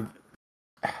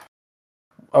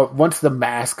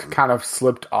mask kind of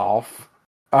slipped off,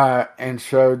 and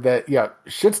showed that,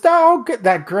 shit's not all get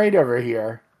that great over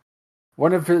here.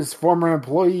 One of his former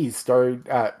employees started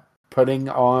putting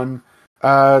on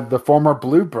the former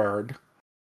Bluebird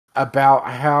about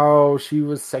how she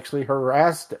was sexually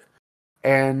harassed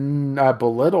and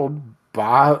belittled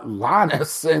by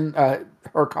Linus and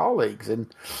her colleagues.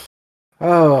 And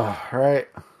right.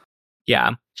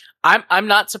 Yeah. I'm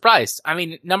not surprised. I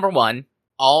mean, number one,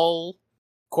 all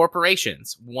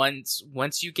corporations, once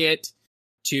you get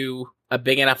to a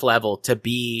big enough level to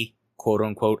be quote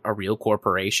unquote a real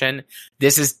corporation,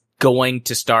 this is going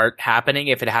to start happening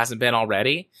if it hasn't been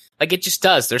already. Like, it just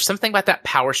does. There's something about that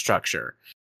power structure,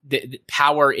 the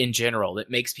power in general, that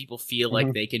makes people feel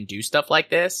like they can do stuff like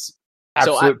this.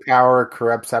 Absolute power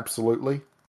corrupts absolutely.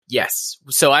 Yes.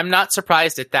 So I'm not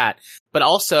surprised at that. But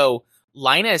also,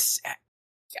 Linus,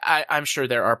 I'm sure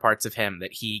there are parts of him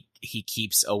that he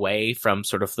keeps away from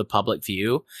sort of the public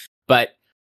view. But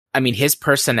I mean, his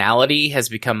personality has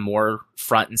become more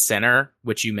front and center,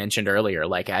 which you mentioned earlier,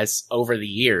 like, as over the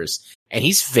years. And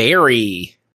he's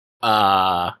very,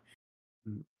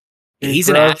 he's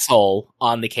an asshole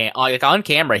on on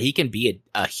camera. He can be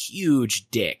a huge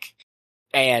dick.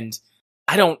 And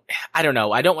I don't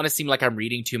know. I don't want to seem like I'm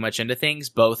reading too much into things,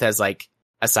 both as like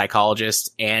a psychologist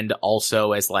and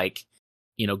also as like,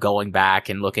 going back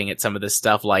and looking at some of this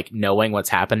stuff, like knowing what's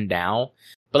happened now.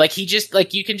 But like, he just,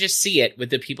 like, you can just see it with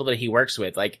the people that he works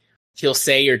with. Like, he'll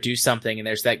say or do something, and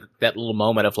there's that little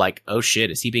moment of like, oh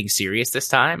shit, is he being serious this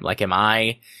time? Like, am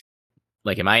I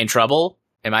in trouble?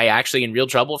 Am I actually in real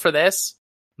trouble for this?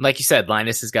 Like you said,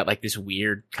 Linus has got like this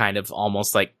weird kind of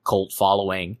almost like cult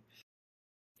following.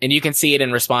 And you can see it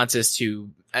in responses to,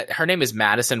 her name is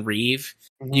Madison Reeve.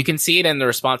 Mm-hmm. You can see it in the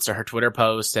response to her Twitter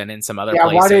post and in some other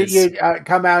places. Why didn't you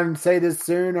come out and say this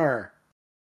sooner?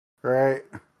 Right?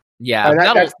 Yeah.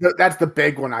 That's the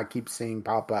big one I keep seeing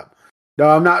pop up. No,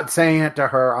 I'm not saying it to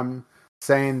her. I'm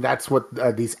saying that's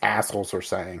what these assholes are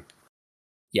saying.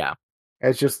 Yeah.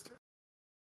 It's just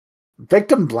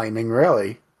victim blaming,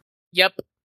 really. Yep.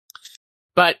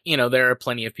 But, there are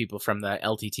plenty of people from the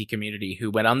LTT community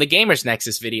who went on the Gamers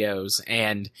Nexus videos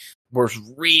and were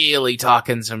really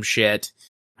talking some shit.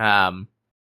 And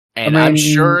I'm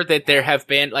sure that there have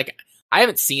been, like, I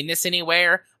haven't seen this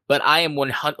anywhere, but I am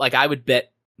 100, like, I would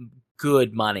bet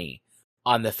good money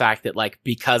on the fact that, like,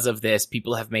 because of this,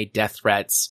 people have made death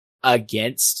threats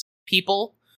against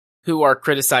people who are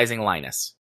criticizing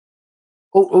Linus.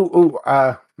 Like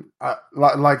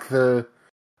the,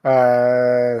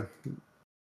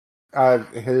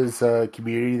 his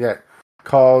community that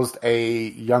caused a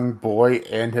young boy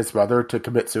and his mother to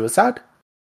commit suicide?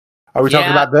 Are we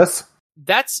talking about this?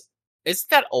 Isn't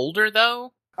that older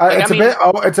though? It's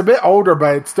a bit older,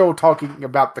 but it's still talking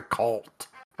about the cult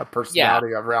of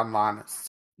personality around Linus.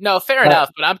 No, fair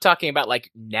enough, but I'm talking about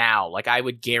like now. Like, I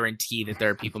would guarantee that there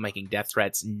are people making death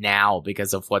threats now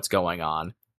because of what's going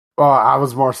on. Well, I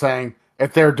was more saying,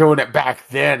 if they're doing it back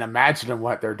then, imagine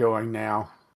what they're doing now.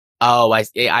 Oh,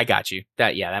 I got you.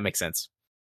 That makes sense.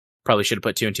 Probably should have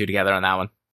put two and two together on that one.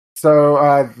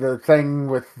 So the thing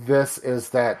with this is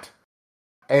that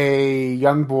a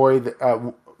young boy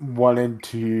wanted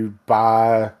to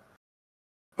buy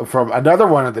from another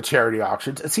one of the charity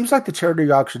auctions. It seems like the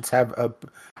charity auctions have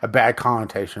a bad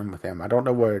connotation with him. I don't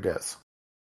know what it is.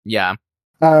 Yeah.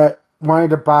 Wanted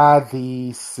to buy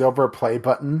the silver play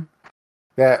button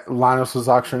that Linus was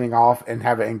auctioning off and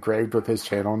have it engraved with his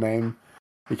channel name,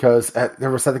 because there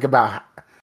was something about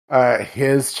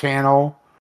his channel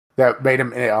that made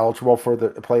him ineligible for the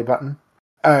play button.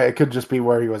 It could just be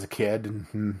where he was a kid.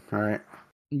 All right.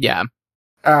 Yeah.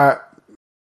 Uh,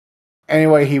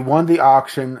 anyway, he won the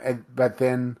auction, but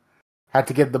then had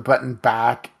to give the button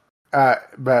back.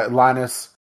 But Linus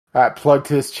plugged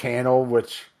his channel,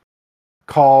 which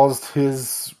caused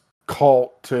his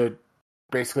cult to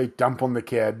basically dump on the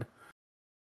kid,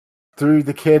 threw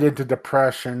the kid into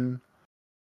depression,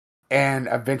 and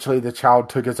eventually the child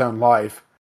took his own life.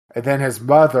 And then his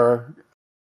mother,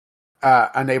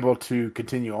 unable to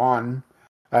continue on,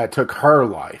 took her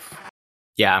life.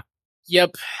 Yeah.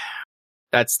 Yep.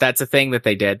 That's a thing that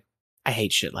they did. I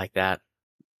hate shit like that.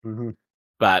 Mm-hmm.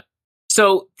 But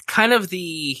so kind of at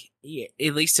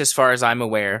least as far as I'm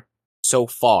aware so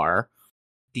far,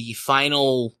 the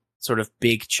final sort of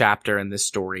big chapter in this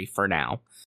story for now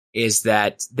is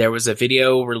that there was a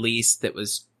video release that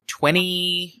was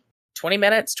 20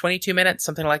 minutes, 22 minutes,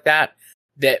 something like that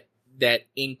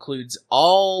includes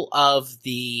all of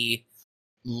the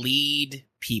lead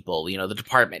people, the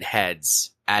department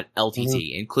heads at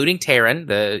LTT, including Taryn.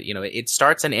 It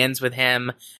starts and ends with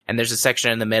him, and there's a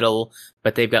section in the middle,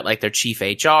 but they've got like their chief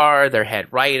HR, their head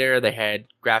writer, their head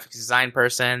graphics design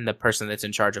person, the person that's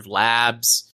in charge of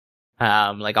labs,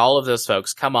 like all of those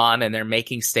folks come on and they're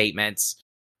making statements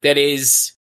that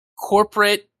is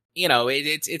corporate,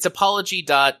 it's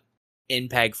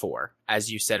apology.npeg4,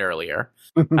 as you said earlier,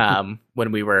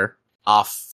 when we were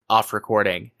off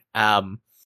recording.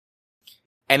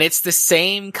 And it's the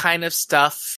same kind of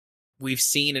stuff we've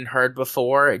seen and heard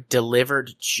before,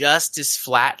 delivered just as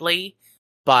flatly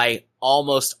by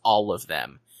almost all of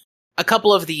them. A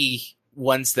couple of the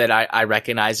ones that I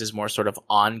recognize as more sort of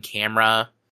on-camera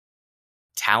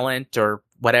talent or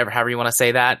whatever, however you want to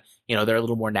say that, they're a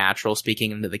little more natural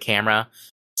speaking into the camera.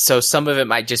 So some of it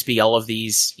might just be all of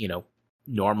these,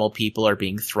 normal people are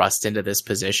being thrust into this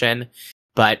position.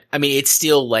 But, I mean, it's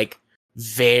still like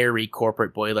very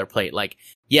corporate boilerplate. Like,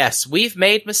 yes, we've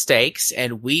made mistakes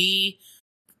and we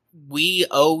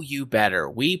owe you better.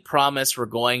 We promise we're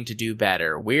going to do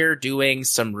better. We're doing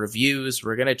some reviews.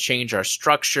 We're going to change our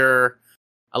structure.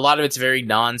 A lot of it's very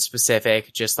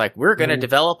non-specific, just like we're going to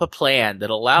develop a plan that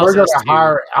allows us to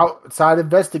hire an outside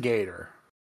investigator.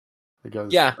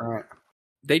 Because, yeah, right.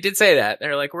 They did say that.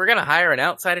 They're like, we're going to hire an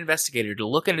outside investigator to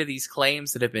look into these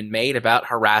claims that have been made about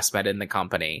harassment in the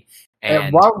company.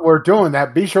 And while we're doing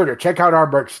that, be sure to check out our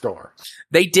merch store.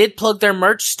 They did plug their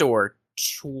merch store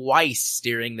twice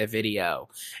during the video.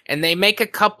 And they make a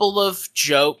couple of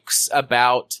jokes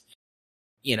about,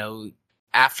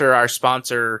 after our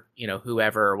sponsor,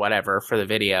 whoever or whatever for the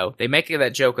video. They make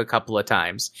that joke a couple of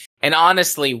times. And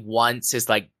honestly, once is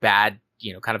like bad,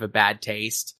 kind of a bad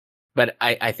taste. But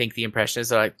I think the impression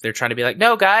is like they're trying to be like,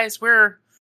 no, guys,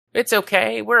 it's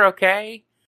okay. We're okay.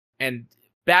 And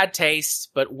bad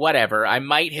taste, but whatever. I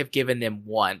might have given them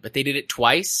one, but they did it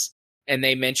twice. And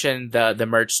they mentioned the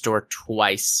merch store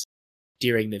twice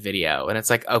during the video. And it's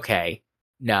like, okay,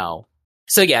 no.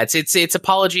 So yeah, it's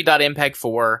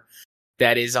apology.mpeg4.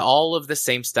 That is all of the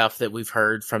same stuff that we've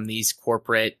heard from these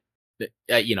corporate,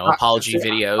 apology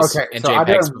videos and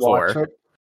JPEGs before.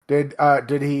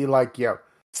 Did he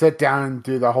sit down and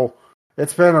do the whole,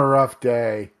 it's been a rough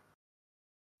day?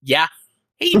 Yeah,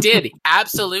 he did.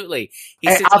 Absolutely.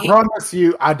 I promise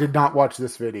you, I did not watch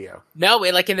this video. No,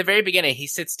 like in the very beginning, he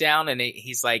sits down and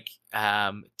he's like,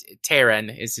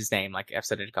 Taryn is his name. Like I've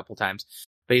said it a couple times,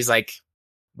 but he's like,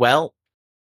 well,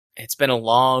 it's been a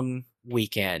long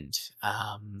weekend.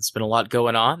 It's been a lot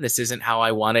going on. This isn't how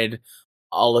I wanted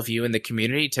all of you in the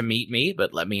community to meet me,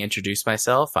 but let me introduce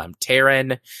myself. I'm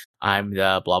Taryn. I'm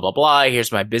the blah, blah, blah.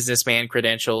 Here's my businessman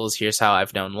credentials. Here's how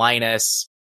I've known Linus.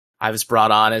 I was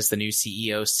brought on as the new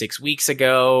CEO 6 weeks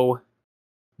ago.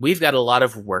 We've got a lot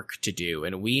of work to do,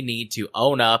 and we need to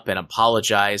own up and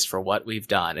apologize for what we've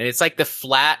done. And it's like the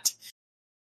flat,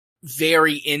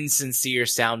 very insincere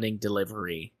sounding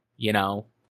delivery,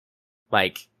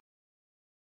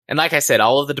 And like I said,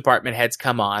 all of the department heads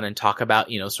come on and talk about,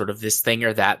 sort of this thing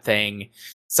or that thing.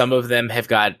 Some of them have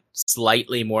got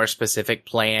slightly more specific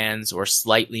plans or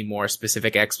slightly more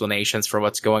specific explanations for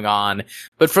what's going on.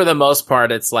 But for the most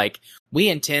part, it's like, we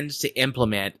intend to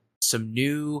implement some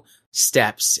new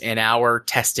steps in our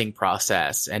testing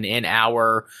process and in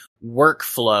our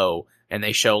workflow. And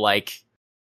they show like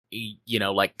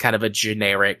kind of a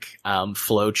generic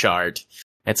flow chart.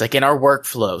 It's like in our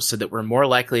workflow so that we're more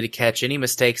likely to catch any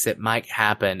mistakes that might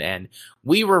happen. And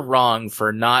we were wrong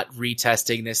for not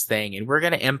retesting this thing. And we're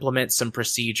going to implement some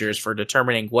procedures for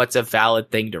determining what's a valid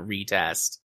thing to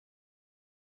retest.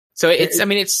 So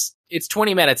it's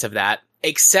 20 minutes of that,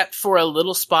 except for a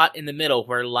little spot in the middle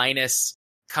where Linus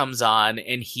comes on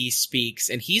and he speaks,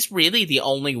 and he's really the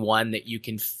only one that you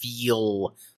can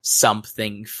feel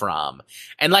something from.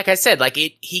 And like I said, like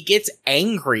he gets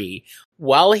angry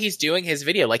while he's doing his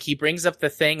video. Like he brings up the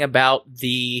thing about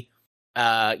the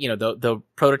the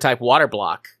prototype water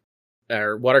block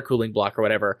or water cooling block or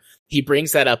whatever. He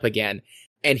brings that up again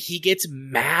and he gets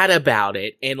mad about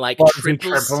it and like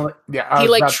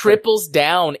triples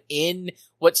down in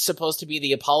what's supposed to be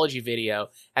the apology video.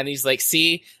 And he's like,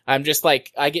 see, I'm just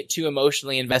like, I get too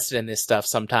emotionally invested in this stuff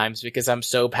sometimes because I'm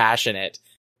so passionate.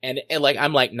 And like,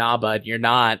 I'm like, nah, bud, you're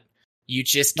not. You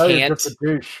just can't,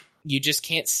 you just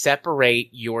can't separate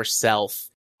yourself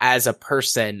as a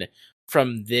person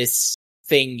from this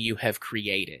thing you have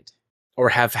created or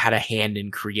have had a hand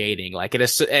in creating. Like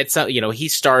it's he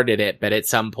started it, but at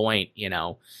some point,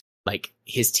 like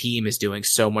his team is doing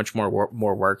so much more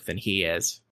work than he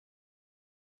is.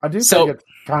 I do think it's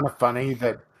kind of funny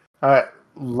that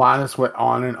Linus went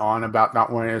on and on about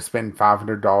not wanting to spend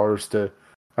 $500 to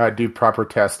do proper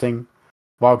testing,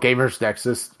 while Gamers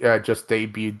Nexus just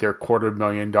debuted their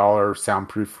 $250,000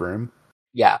 soundproof room.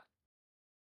 Yeah.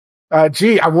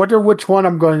 I wonder which one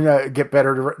I'm going to get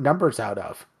better numbers out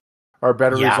of, or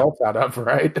better results out of,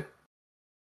 right?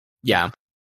 Yeah.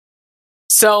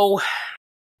 So,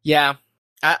 yeah,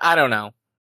 I don't know.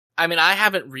 I mean, I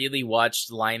haven't really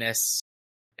watched Linus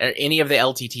or any of the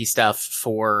LTT stuff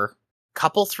for a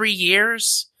couple, 3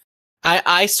 years.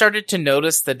 I started to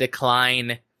notice the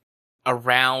decline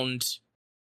around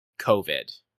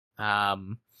COVID.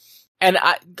 And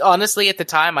honestly, at the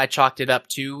time, I chalked it up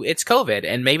to it's COVID.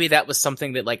 And maybe that was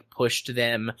something that like pushed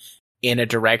them in a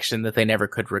direction that they never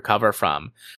could recover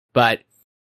from. But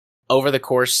over the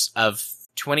course of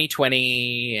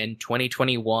 2020 and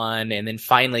 2021, and then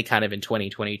finally kind of in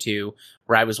 2022,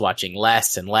 where I was watching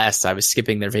less and less, I was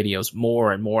skipping their videos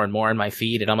more and more and more in my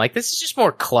feed. And I'm like, this is just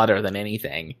more clutter than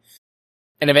anything.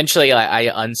 And eventually I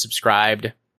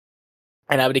unsubscribed.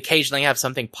 And I would occasionally have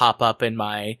something pop up in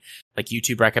my like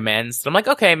YouTube recommends. And I'm like,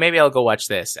 okay, maybe I'll go watch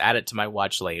this, add it to my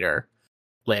watch later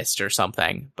list or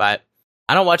something. But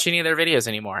I don't watch any of their videos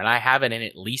anymore. And I haven't in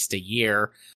at least a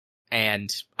year. And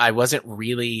I wasn't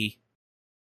really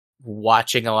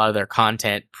watching a lot of their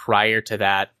content prior to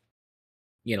that.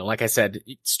 Like I said,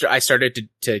 I started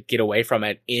to get away from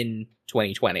it in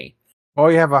 2020.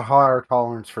 Well, you have a higher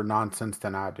tolerance for nonsense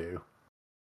than I do.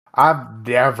 I've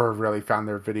never really found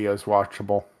their videos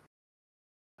watchable.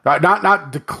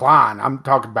 Not decline. I'm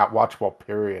talking about watchable,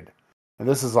 period. And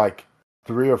this is like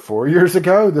 3 or 4 years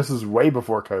ago. This is way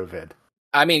before COVID.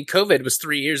 I mean, COVID was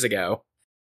 3 years ago.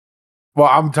 Well,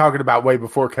 I'm talking about way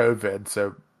before COVID,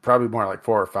 so probably more like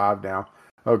 4 or 5 now.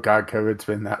 Oh God, COVID's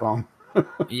been that long.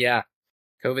 Yeah.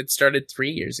 COVID started 3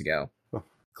 years ago.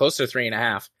 Close to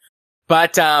 3.5.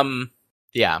 But,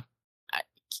 yeah.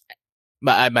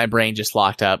 My brain just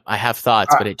locked up. I have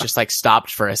thoughts, but it just like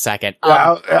stopped for a second.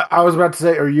 I was about to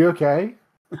say, are you okay?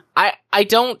 I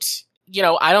don't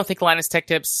think Linus Tech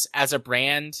Tips as a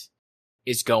brand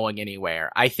is going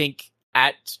anywhere. I think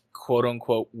at quote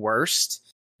unquote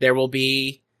worst, there will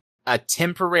be a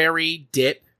temporary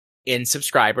dip in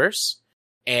subscribers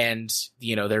and,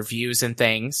 their views and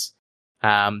things.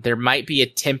 There might be a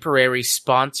temporary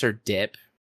sponsor dip,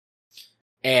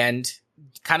 and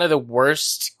kind of the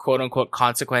worst quote unquote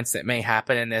consequence that may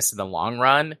happen in this in the long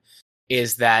run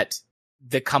is that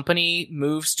the company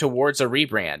moves towards a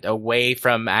rebrand away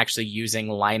from actually using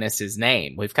Linus's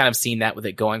name. We've kind of seen that with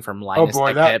it going from Linus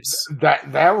Tech Tips.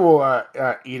 That will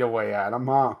eat away at them,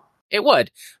 huh? It would.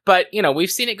 But,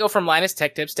 we've seen it go from Linus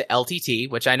Tech Tips to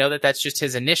LTT, which I know that that's just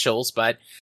his initials, but,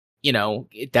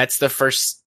 that's the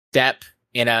first step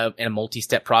in a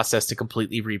multi-step process to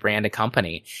completely rebrand a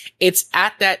company. It's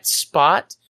at that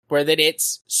spot where that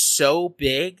it's so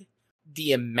big,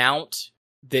 the amount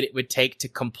that it would take to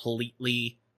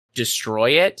completely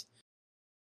destroy it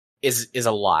is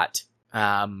a lot.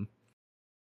 It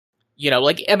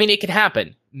can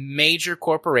happen. Major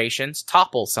corporations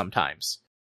topple sometimes.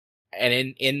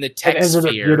 And in the tech sphere,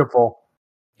 it beautiful?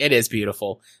 It is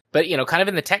beautiful. But, kind of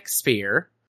in the tech sphere,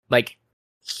 like,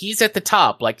 he's at the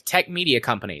top, like tech media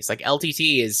companies, like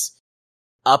LTT is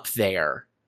up there,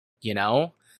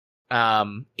 at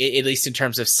least in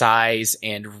terms of size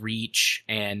and reach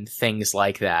and things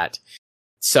like that.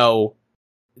 So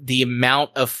the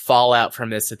amount of fallout from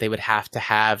this that they would have to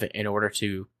have in order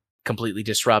to completely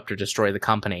disrupt or destroy the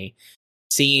company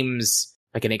seems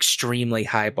like an extremely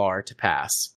high bar to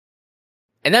pass.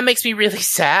 And that makes me really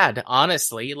sad,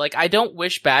 honestly. Like, I don't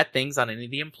wish bad things on any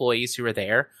of the employees who are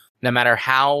there, no matter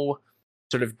how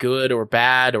sort of good or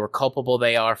bad or culpable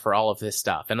they are for all of this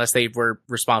stuff, unless they were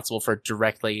responsible for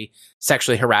directly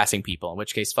sexually harassing people, in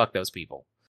which case, fuck those people.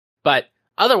 But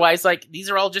otherwise, like, these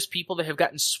are all just people that have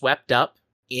gotten swept up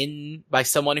in by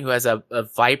someone who has a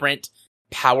vibrant,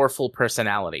 powerful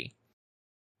personality.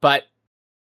 But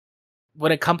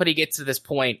when a company gets to this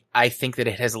point, I think that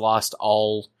it has lost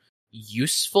all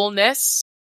usefulness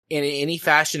in any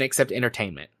fashion except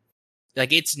entertainment.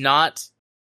 Like, it's not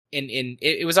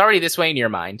it was already this way in your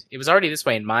mind. It was already this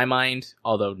way in my mind,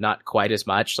 although not quite as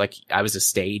much. Like, I was a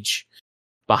stage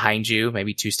behind you,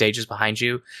 maybe 2 stages behind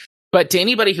you. But to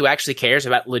anybody who actually cares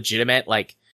about legitimate,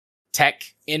 like, tech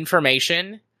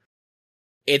information,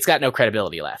 it's got no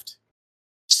credibility left.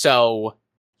 So,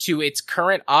 to its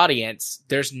current audience,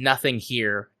 there's nothing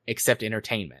here except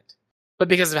entertainment. But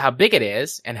because of how big it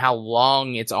is and how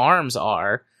long its arms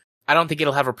are, I don't think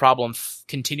it'll have a problem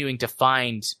continuing to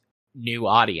find new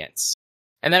audience.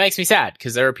 And that makes me sad,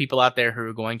 because there are people out there who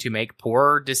are going to make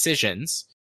poor decisions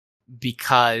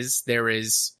because there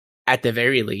is, at the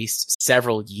very least,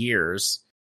 several years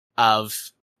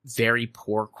of very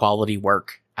poor quality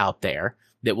work out there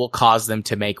that will cause them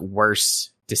to make worse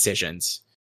decisions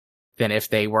than if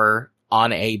they were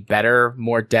on a better,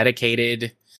 more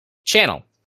dedicated channel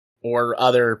or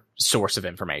other source of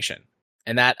information.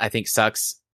 And that, I think,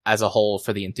 sucks as a whole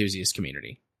for the enthusiast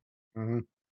community. Mm-hmm.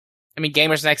 I mean,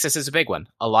 Gamers Nexus is a big one.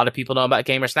 A lot of people know about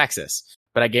Gamers Nexus,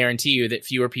 but I guarantee you that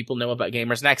fewer people know about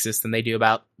Gamers Nexus than they do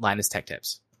about Linus Tech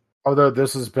Tips. Although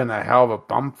this has been a hell of a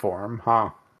bump for him, huh?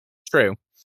 True.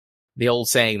 The old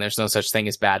saying, there's no such thing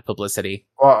as bad publicity.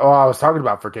 Well, I was talking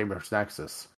about for Gamers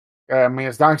Nexus. I mean,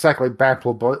 it's not exactly bad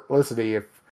publicity if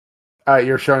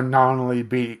you're shown not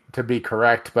only to be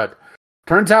correct, but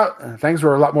turns out things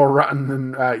were a lot more rotten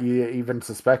than you even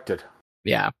suspected.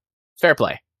 Yeah, fair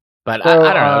play. But so,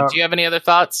 I don't know. Do you have any other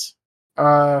thoughts?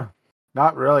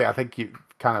 Not really. I think you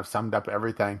kind of summed up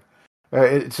everything.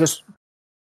 It's just,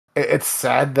 it's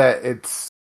sad that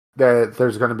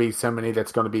there's going to be so many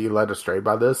that's going to be led astray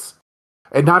by this,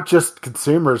 and not just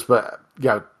consumers, but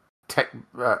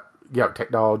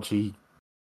technology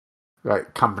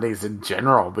companies in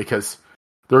general, because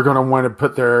they're going to want to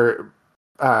put their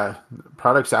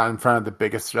products out in front of the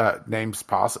biggest names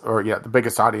possible, or the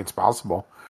biggest audience possible.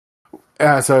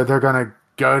 So they're going to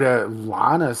go to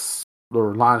Linus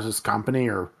or Linus's company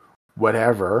or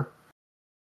whatever,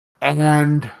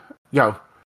 and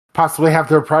possibly have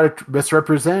their product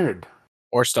misrepresented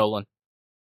or stolen,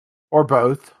 or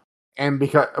both. And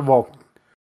because, well,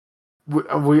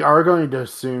 we are going to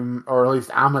assume, or at least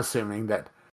I'm assuming, that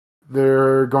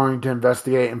they're going to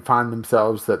investigate and find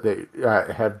themselves that they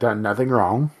have done nothing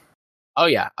wrong. Oh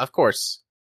yeah, of course.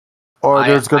 Or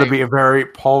there's going to be a very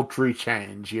paltry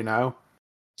change,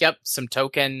 Yep, some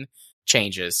token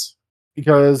changes.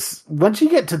 Because once you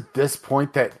get to this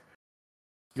point that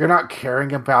you're not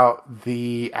caring about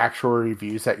the actual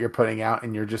reviews that you're putting out,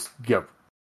 and you're just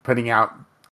putting out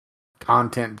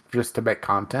content just to make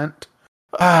content,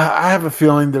 I have a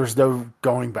feeling there's no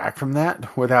going back from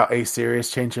that without a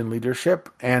serious change in leadership.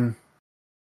 And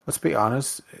let's be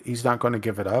honest, he's not going to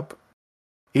give it up.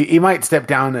 He might step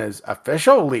down as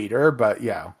official leader, but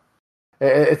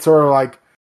it's sort of like,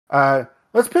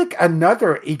 let's pick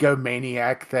another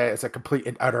egomaniac that is a complete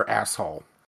and utter asshole.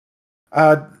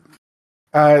 Elon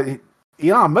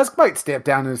Musk might step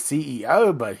down as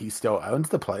CEO, but he still owns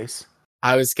the place.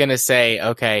 I was going to say,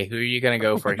 okay, who are you going to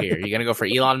go for here? Are you going to go for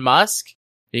Elon Musk?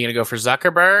 Are you going to go for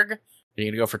Zuckerberg? Are you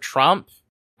going to go for Trump?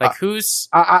 Like, what's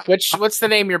the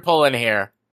name you're pulling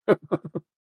here?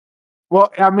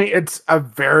 Well, I mean, it's a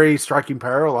very striking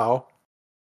parallel.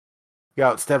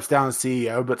 It steps down as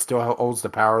CEO, but still holds the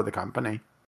power of the company.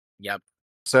 Yep.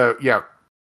 So,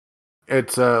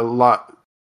 it's a lot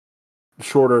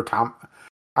shorter time.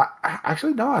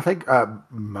 Actually, no, I think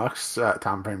Musk's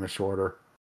time frame is shorter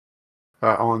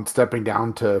on stepping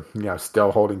down to,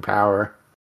 still holding power.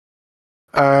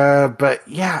 But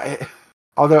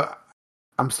although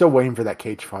I'm still waiting for that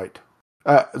cage fight.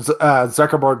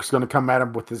 Zuckerberg's going to come at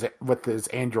him with his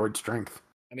android strength.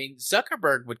 I mean,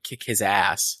 Zuckerberg would kick his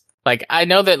ass. Like, I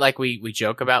know that, like, we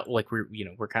joke about, like,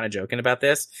 we're kind of joking about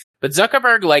this, but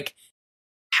Zuckerberg, like,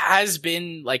 has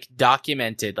been, like,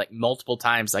 documented, like, multiple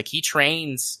times. Like, he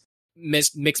trains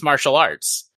mixed martial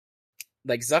arts.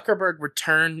 Like, Zuckerberg would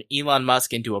turn Elon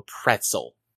Musk into a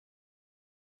pretzel.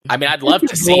 I mean, I'd love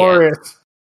to see it.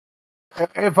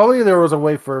 If only there was a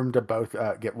way for him to both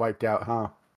get wiped out, huh?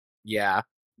 Yeah.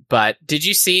 But did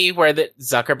you see where the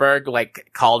Zuckerberg, like,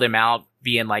 called him out,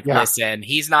 being like, listen,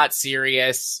 he's not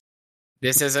serious.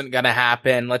 This isn't going to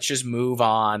happen. Let's just move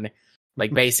on.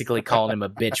 Like, basically calling him a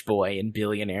bitch boy in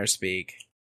billionaire speak.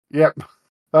 Yep.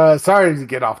 Sorry to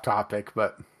get off topic,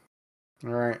 but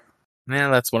all right.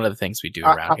 Man, that's one of the things we do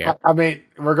around here. I mean,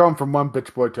 we're going from one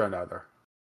bitch boy to another.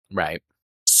 Right.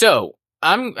 So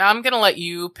I'm gonna let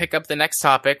you pick up the next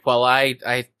topic while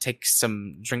I drink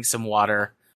some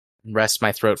water, and rest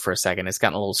my throat for a second. It's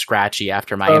gotten a little scratchy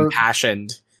after my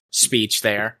impassioned speech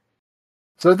there.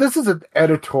 So this is an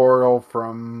editorial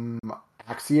from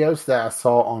Axios that I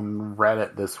saw on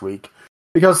Reddit this week.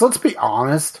 Because let's be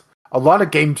honest, a lot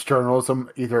of games journalism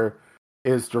either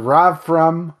is derived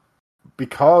from,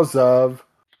 because of,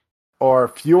 or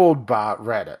fueled by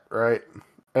Reddit, right?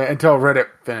 Until Reddit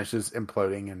finishes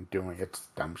imploding and doing its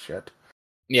dumb shit.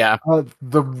 Yeah.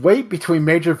 The wait between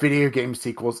major video game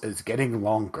sequels is getting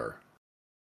longer.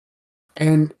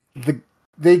 And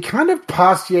they kind of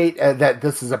postulate that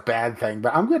this is a bad thing,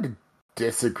 but I'm going to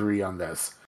disagree on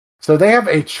this. So they have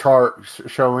a chart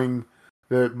showing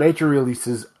the major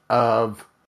releases of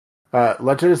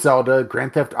Legend of Zelda,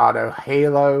 Grand Theft Auto,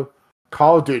 Halo,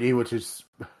 Call of Duty, which is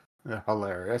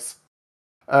hilarious,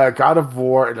 God of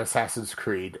War, and Assassin's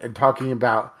Creed, and talking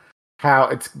about how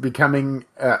it's becoming,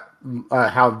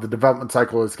 how the development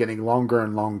cycle is getting longer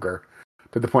and longer,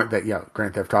 to the point that,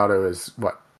 Grand Theft Auto is,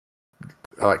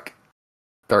 like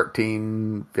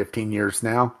 13, 15 years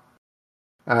now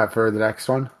for the next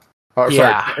one. Oh,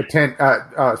 yeah. Sorry,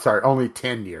 10, only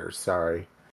 10 years, sorry.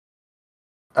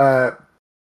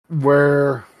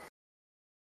 Where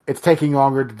it's taking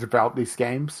longer to develop these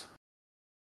games.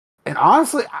 And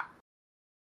honestly,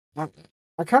 I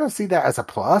kind of see that as a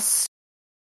plus.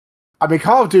 I mean,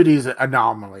 Call of Duty is an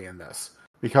anomaly in this,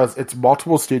 because it's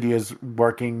multiple studios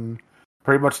working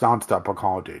pretty much nonstop on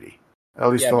Call of Duty. At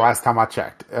least the last time I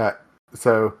checked.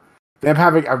 So, them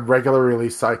having a regular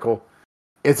release cycle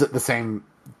isn't the same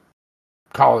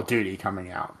Call of Duty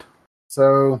coming out.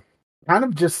 So, kind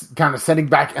of sitting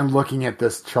back and looking at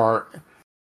this chart,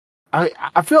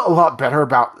 I feel a lot better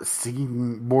about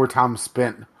seeing more time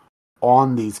spent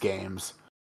on these games.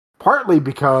 Partly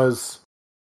because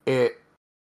it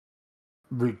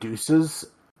reduces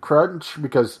crunch,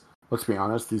 because, let's be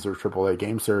honest, these are AAA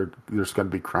games, there's going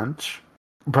to be crunch.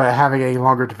 But having a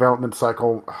longer development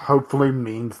cycle hopefully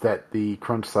means that the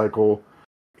crunch cycle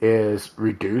is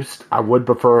reduced. I would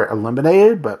prefer it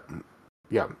eliminated, but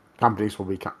companies will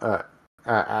be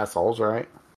assholes, right?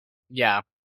 Yeah.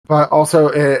 But also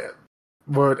it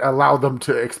would allow them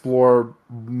to explore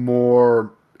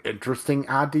more interesting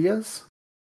ideas,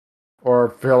 or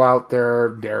fill out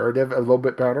their narrative a little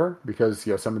bit better, because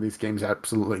some of these games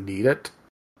absolutely need it.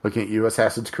 Looking at you,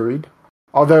 Assassin's Creed.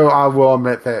 Although I will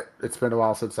admit that it's been a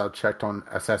while since I've checked on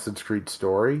Assassin's Creed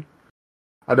story.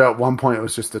 I know at one point it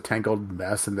was just a tangled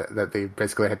mess, and that they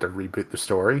basically had to reboot the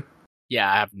story.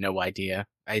 Yeah, I have no idea.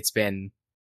 It's been...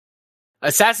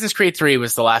 Assassin's Creed 3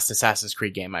 was the last Assassin's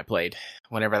Creed game I played,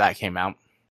 whenever that came out.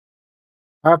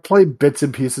 I played bits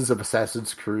and pieces of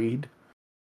Assassin's Creed.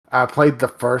 I played the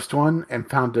first one and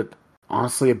found it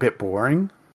honestly a bit boring.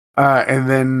 And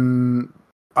then...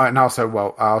 I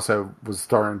also was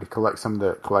starting to collect some of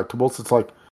the collectibles. It's like,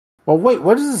 well, wait,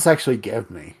 what does this actually give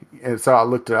me? And so I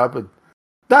looked it up, and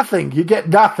nothing. You get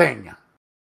nothing.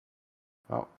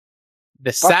 Well,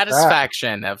 the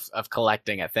satisfaction of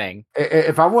collecting a thing.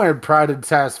 If I wanted pride and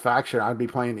satisfaction, I'd be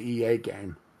playing the EA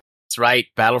game. That's right,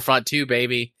 Battlefront 2,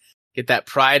 baby. Get that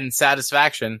pride and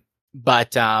satisfaction.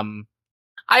 But I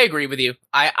agree with you.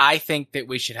 I think that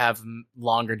we should have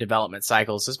longer development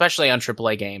cycles, especially on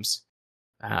AAA games.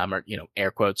 Or, air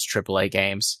quotes, AAA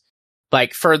games.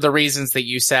 Like, for the reasons that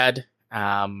you said,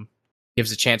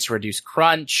 gives a chance to reduce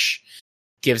crunch,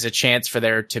 gives a chance for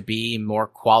there to be more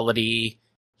quality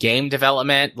game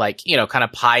development, like, kind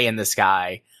of pie in the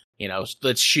sky.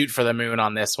 Let's shoot for the moon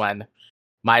on this one.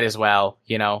 Might as well,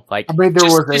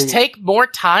 just take more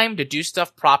time to do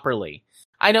stuff properly.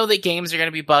 I know that games are going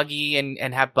to be buggy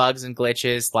and have bugs and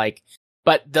glitches,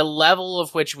 but the level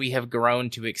of which we have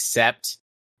grown to accept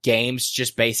games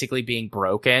just basically being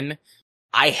broken,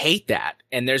 I hate that.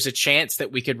 And there's a chance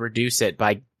that we could reduce it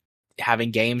by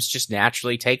having games just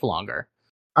naturally take longer.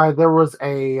 There was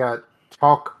a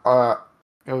talk,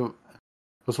 it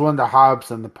was one of the Hobbs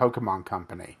and the Pokemon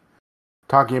Company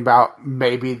talking about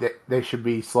maybe that they should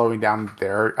be slowing down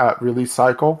their release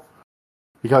cycle,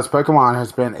 because Pokemon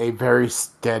has been a very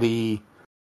steady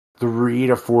 3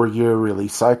 to 4 year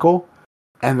release cycle.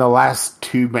 And the last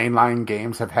 2 mainline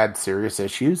games have had serious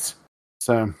issues.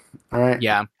 So, all right.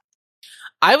 Yeah.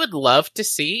 I would love to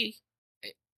see,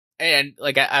 and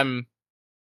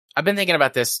I've been thinking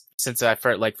about this since I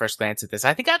first glanced at this.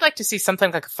 I think I'd like to see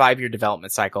something like a 5-year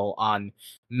development cycle on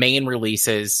main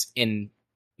releases in,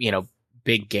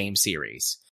 big game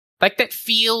series. Like, that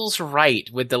feels right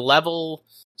with the level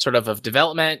sort of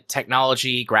development,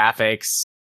 technology, graphics,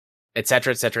 et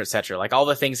cetera, et cetera, et cetera. Like all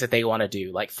the things that they want to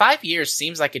do. Like 5 years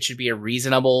seems like it should be a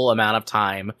reasonable amount of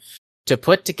time to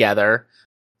put together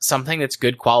something that's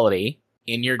good quality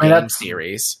in your game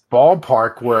series.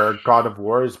 Ballpark where God of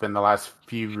War has been the last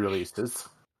few releases.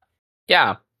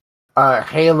 Yeah.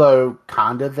 Halo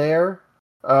kinda there.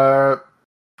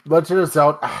 Legend of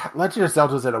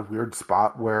Zelda's at a weird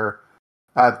spot where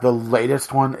the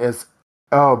latest one is,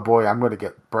 oh boy, I'm going to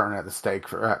get burned at the stake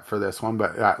for this one,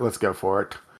 but let's go for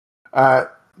it.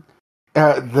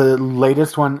 The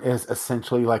latest one is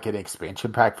essentially like an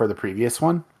expansion pack for the previous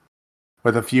one,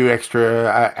 with a few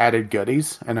extra added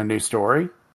goodies and a new story.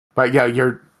 But yeah,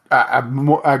 you're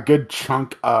a good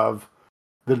chunk of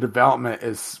the development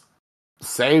is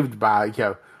saved by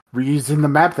reusing the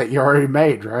map that you already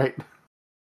made, right?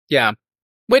 Yeah.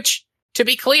 Which, to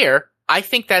be clear, I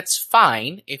think that's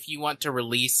fine if you want to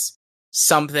release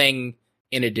something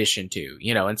in addition to,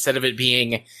 instead of it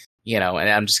being, and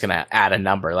I'm just going to add a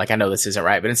number. Like, I know this isn't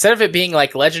right, but instead of it being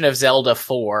like Legend of Zelda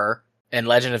 4 and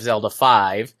Legend of Zelda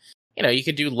 5, you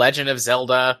could do Legend of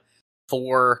Zelda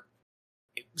 4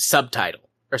 subtitle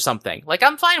or something. Like,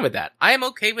 I'm fine with that. I am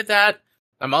okay with that.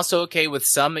 I'm also okay with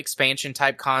some expansion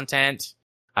type content.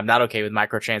 I'm not okay with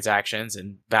microtransactions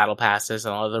and battle passes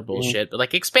and all other bullshit, but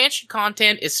like expansion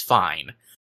content is fine.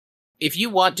 If you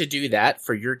want to do that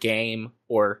for your game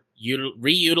or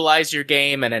reutilize your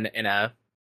game in a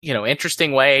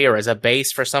interesting way or as a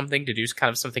base for something to do kind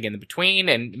of something in between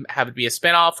and have it be a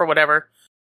spinoff or whatever,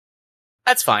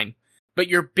 that's fine. But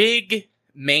your big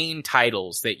main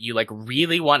titles that you like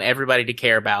really want everybody to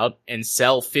care about and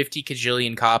sell 50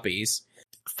 kajillion copies,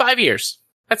 5 years.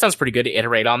 That sounds pretty good to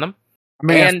iterate on them.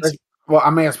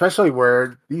 Especially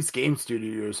where these game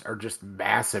studios are just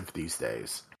massive these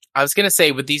days. I was going to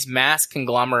say, with these mass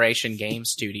conglomeration game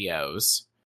studios,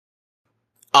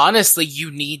 honestly,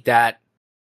 you need that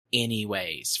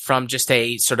anyways, from just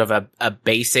a sort of a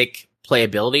basic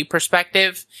playability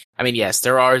perspective. I mean, yes,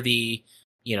 there are the,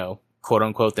 quote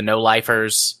unquote, the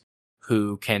no-lifers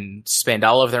who can spend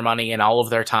all of their money and all of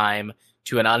their time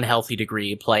to an unhealthy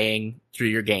degree playing through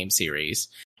your game series.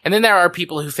 And then there are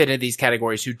people who fit into these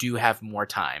categories who do have more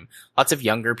time. Lots of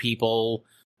younger people,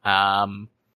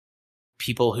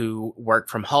 people who work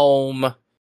from home.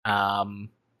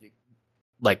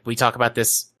 Like we have talked about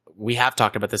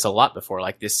this a lot before,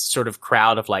 like this sort of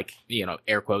crowd of like,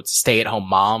 air quotes, stay-at-home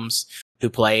moms who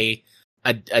play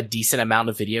a decent amount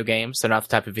of video games. They're not the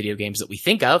type of video games that we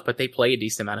think of, but they play a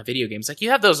decent amount of video games. Like you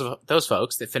have those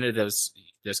folks that fit into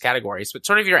those categories, but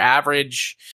sort of your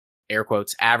average, air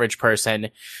quotes, average person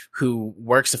who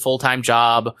works a full-time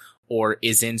job or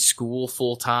is in school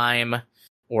full-time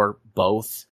or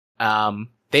both.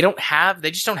 They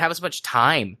just don't have as much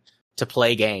time to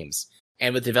play games.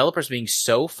 And with developers being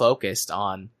so focused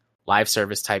on live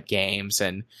service type games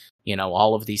and,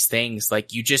 all of these things,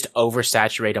 like you just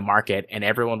oversaturate a market and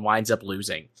everyone winds up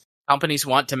losing. Companies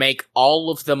want to make all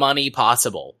of the money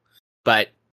possible, but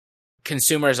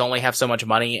consumers only have so much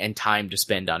money and time to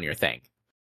spend on your thing.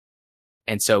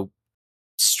 And so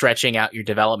stretching out your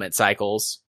development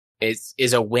cycles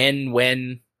is a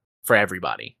win-win for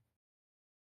everybody.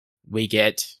 We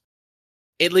get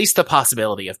at least the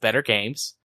possibility of better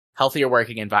games, healthier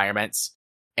working environments,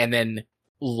 and then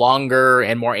longer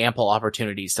and more ample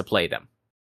opportunities to play them.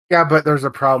 Yeah, but there's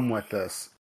a problem with this.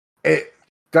 It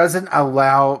doesn't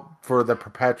allow for the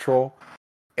perpetual,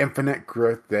 infinite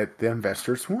growth that the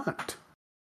investors want.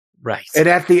 Right. And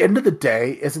at the end of the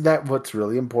day, isn't that what's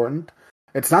really important?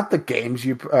 It's not the games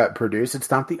you produce.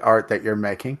 It's not the art that you're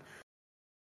making.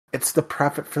 It's the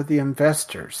profit for the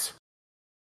investors.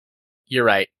 You're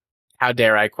right. How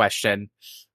dare I question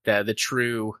the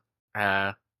true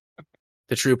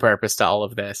purpose to all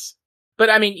of this? But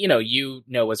I mean, you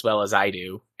know as well as I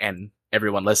do, and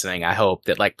everyone listening, I hope,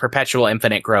 that like perpetual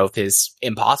infinite growth is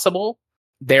impossible.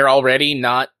 They're already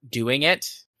not doing it.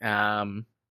 Part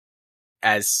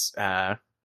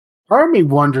of me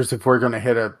wonders if we're going to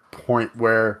hit a point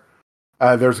where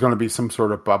there's going to be some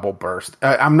sort of bubble burst.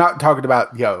 I'm not talking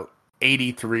about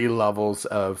 83 levels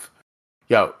of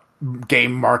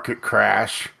game market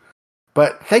crash,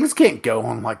 but things can't go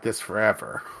on like this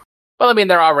forever. Well, I mean,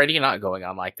 they're already not going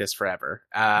on like this forever.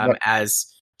 As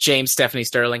James Stephanie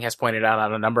Sterling has pointed out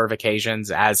on a number of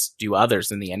occasions, as do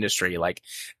others in the industry, like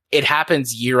it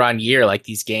happens year on year, like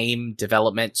these game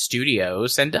development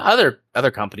studios and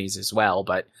other companies as well,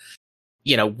 but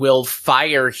will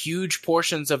fire huge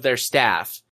portions of their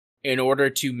staff in order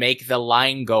to make the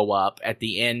line go up at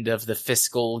the end of the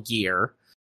fiscal year.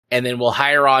 And then we'll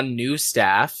hire on new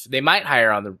staff. They might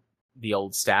hire on the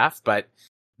old staff, but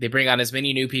they bring on as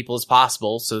many new people as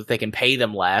possible so that they can pay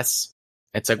them less.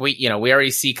 It's like we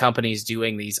already see companies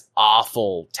doing these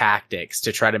awful tactics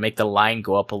to try to make the line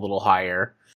go up a little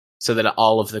higher so that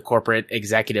all of the corporate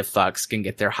executive fucks can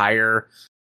get their higher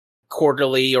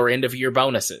quarterly or end of year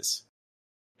bonuses.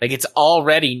 Like, it's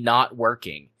already not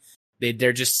working.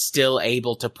 They're just still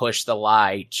able to push the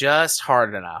lie just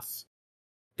hard enough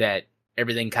that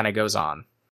everything kind of goes on.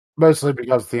 Mostly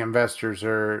because the investors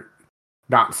are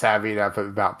not savvy enough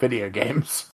about video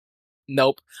games.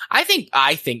 Nope. I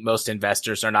think most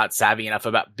investors are not savvy enough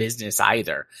about business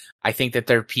either. I think that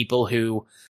they're people who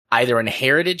either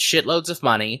inherited shitloads of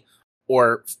money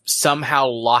or somehow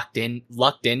lucked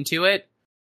into it,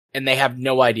 and they have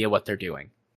no idea what they're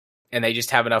doing. And they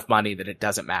just have enough money that it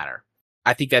doesn't matter.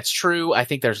 I think that's true. I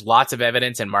think there's lots of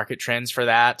evidence and market trends for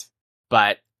that.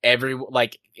 But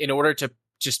in order to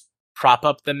just prop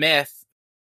up the myth,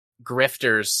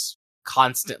 grifters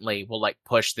constantly will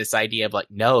push this idea of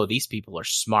no, these people are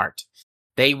smart.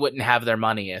 They wouldn't have their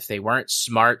money if they weren't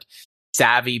smart,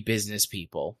 savvy business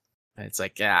people. And it's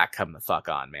come the fuck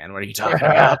on, man. What are you talking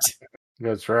about?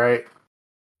 That's right.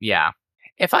 Yeah.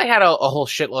 If I had a whole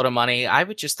shitload of money, I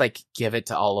would just give it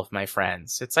to all of my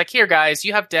friends. It's here, guys,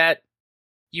 you have debt.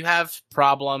 You have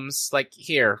problems.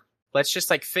 Here, let's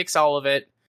just fix all of it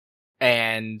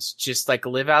and just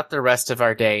live out the rest of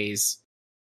our days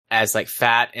as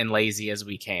fat and lazy as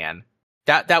we can.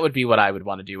 That would be what I would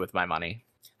want to do with my money.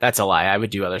 That's a lie. I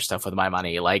would do other stuff with my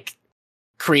money, I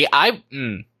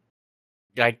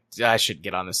shouldn't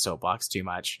get on this soapbox too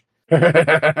much.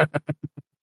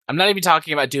 I'm not even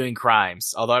talking about doing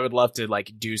crimes, although I would love to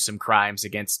do some crimes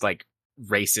against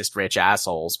racist rich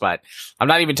assholes, but I'm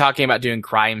not even talking about doing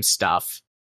crime stuff.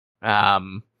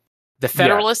 The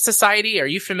Federalist Society, are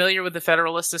you familiar with the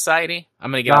Federalist Society?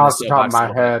 I'm going to get on this soapbox. Not off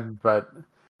the top of my head, but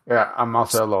yeah, I'm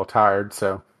also a little tired,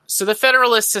 so the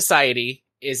Federalist Society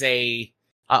is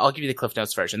I'll give you the Cliff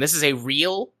Notes version. This is a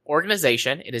real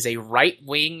organization. It is a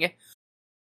right-wing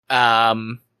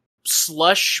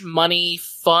slush money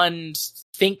fund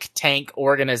think tank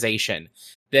organization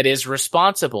that is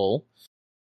responsible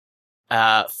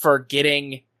for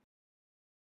getting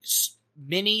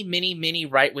many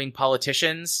right-wing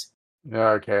politicians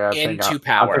into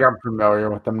power. I think I'm familiar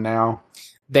with them now.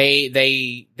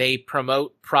 They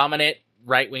promote prominent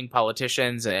right-wing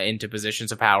politicians into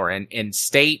positions of power in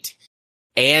state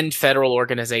and federal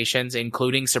organizations,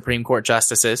 including Supreme Court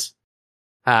justices.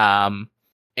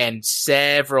 And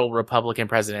several Republican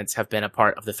presidents have been a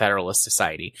part of the Federalist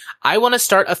Society. I want to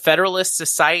start a Federalist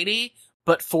Society,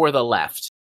 but for the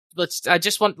left. Let's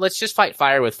just fight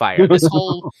fire with fire.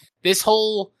 This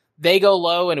whole they go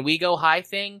low and we go high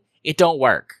thing, it don't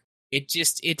work. It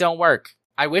don't work.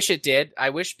 I wish it did.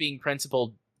 I wish being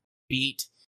principled beat,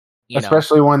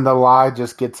 especially when the lie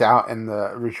just gets out and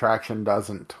the retraction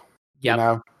doesn't.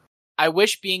 Yep. I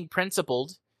wish being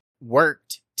principled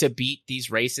worked to beat these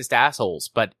racist assholes,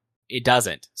 but it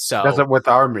doesn't. So doesn't with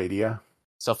our media.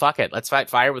 So fuck it. Let's fight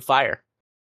fire with fire.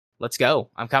 Let's go.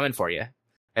 I'm coming for you.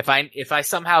 If I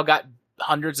somehow got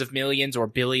hundreds of millions or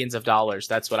billions of dollars,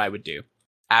 that's what I would do.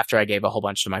 After I gave a whole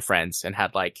bunch to my friends and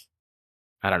had I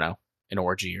don't know, an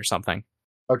orgy or something.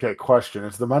 Okay, question.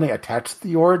 Is the money attached to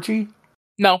the orgy?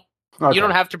 No. Okay. You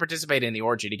don't have to participate in the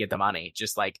orgy to get the money.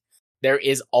 Just there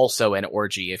is also an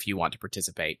orgy if you want to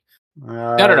participate.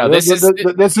 No.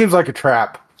 This seems like a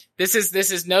trap. This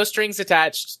is no strings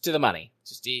attached to the money.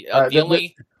 Just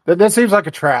that seems like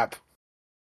a trap.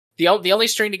 The only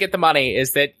string to get the money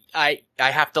is that I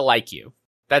have to like you.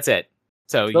 That's it.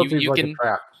 So you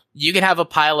can have a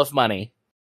pile of money.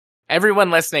 Everyone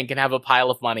listening can have a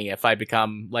pile of money if I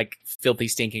become filthy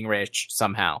stinking rich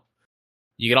somehow.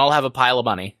 You can all have a pile of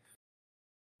money.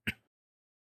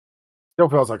 Still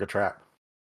feels like a trap.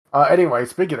 Anyway,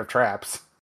 speaking of traps.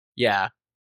 Yeah.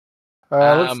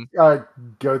 Let's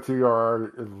go through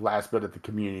our last bit of the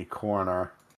community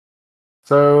corner.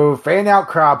 So, fan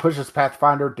outcry pushes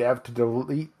Pathfinder dev to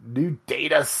delete new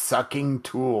data sucking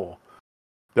tool.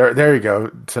 There you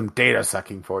go. Some data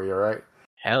sucking for you, right?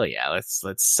 Hell yeah! Let's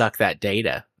suck that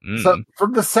data. So,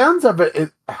 from the sounds of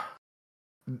it,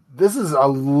 this is a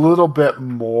little bit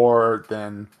more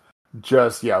than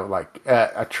just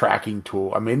a tracking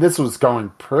tool. I mean, this was going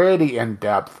pretty in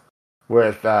depth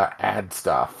with ad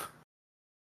stuff,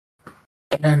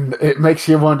 and it makes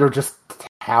you wonder just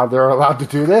how they're allowed to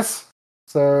do this.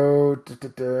 So,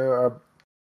 the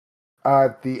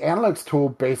analytics tool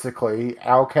basically,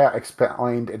 Owlcat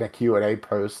explained in a Q&A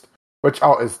post, which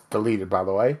all is deleted, by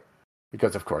the way,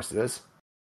 because of course it is,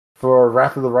 for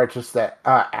Wrath of the Righteous, that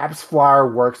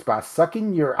AppsFlyer works by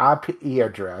sucking your IP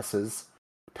addresses,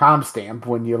 timestamp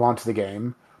when you launch the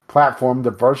game, platform,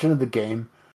 the version of the game,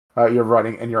 you're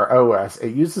running in your OS.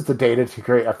 It uses the data to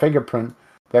create a fingerprint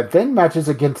that then matches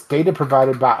against data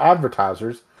provided by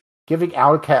advertisers, giving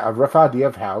Owlcat a rough idea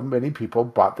of how many people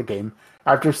bought the game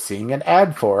after seeing an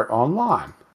ad for it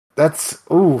online. That's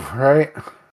right?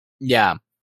 Yeah.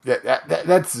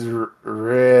 That's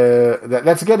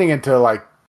getting into like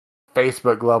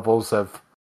Facebook levels of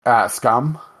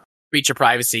scum. Breach of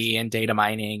privacy and data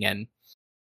mining and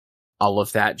all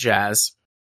of that jazz.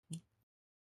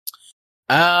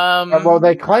 Well,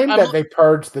 they claim that they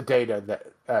purged the data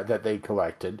that they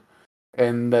collected,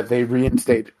 and that they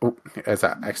reinstate. As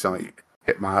I accidentally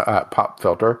hit my pop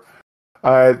filter,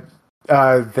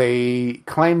 they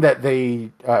claim that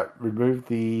they removed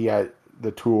the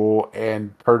tool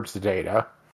and purged the data.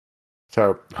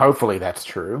 So hopefully that's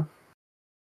true.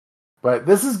 But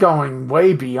this is going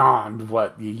way beyond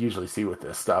what you usually see with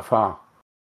this stuff, huh?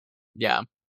 Yeah.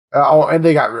 And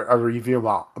they got a review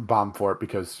bomb for it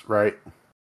because, right?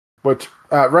 Which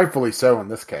rightfully so in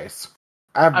this case.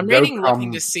 I'm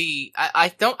looking to see.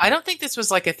 I don't think this was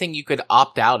like a thing you could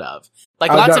opt out of.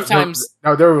 Like lots of times.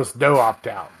 No, there was no opt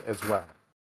out as well.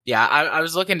 Yeah, I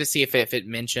was looking to see if it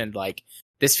mentioned like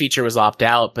this feature was opt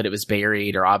out, but it was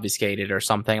buried or obfuscated or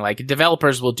something. Like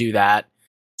developers will do that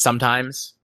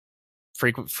sometimes.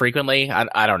 Frequently.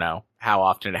 I don't know how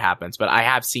often it happens, but I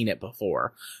have seen it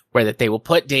before where that they will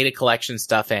put data collection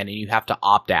stuff in and you have to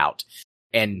opt out.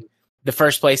 And the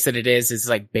first place that it is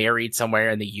like buried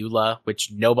somewhere in the EULA,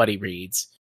 which nobody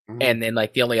reads. Mm-hmm. And then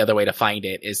like the only other way to find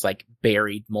it is like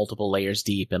buried multiple layers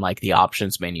deep in like the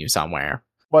options menu somewhere.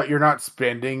 What, you're not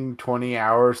spending 20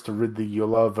 hours to read the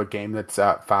EULA of a game that's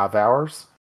 5 hours?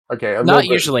 Okay, not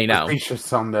usually, no.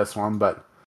 Facetious on this one, but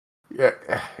yeah,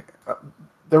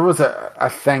 there was a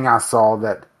thing I saw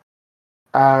that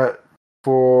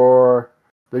for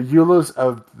the EULAs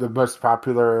of the most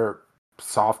popular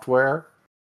software,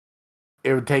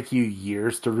 it would take you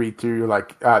years to read through,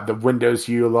 like the Windows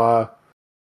EULA,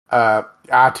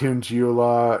 iTunes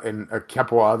EULA, and a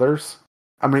couple others.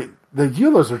 I mean, the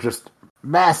EULAs are just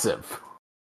massive.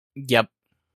 Yep.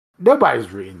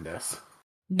 Nobody's reading this.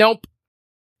 Nope.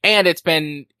 And it's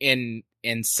been in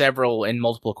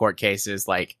multiple court cases,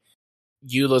 like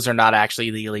EULAs are not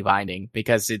actually legally binding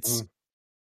because it's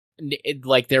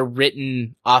like they're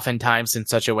written oftentimes in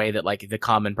such a way that like the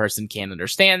common person can't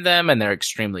understand them, and they're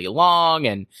extremely long,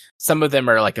 and some of them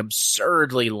are like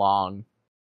absurdly long.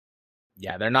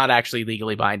 Yeah, they're not actually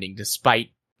legally binding despite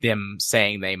them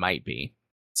saying they might be.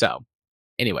 So,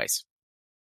 anyways.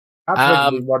 That's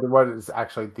making me wonder what is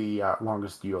actually the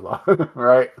longest EULA,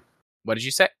 right? What did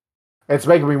you say? It's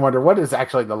making me wonder what is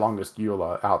actually the longest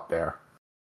EULA out there.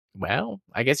 Well,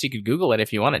 I guess you could Google it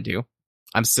if you wanted to.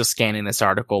 I'm still scanning this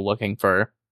article looking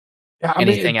for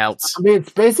anything else. I mean,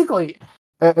 it's basically,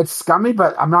 it's scummy,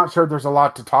 but I'm not sure there's a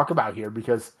lot to talk about here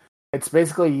because it's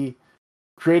basically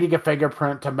creating a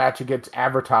fingerprint to match against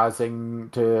advertising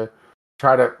to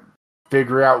try to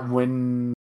figure out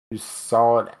when you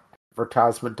saw an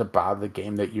advertisement to buy the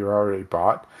game that you already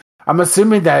bought. I'm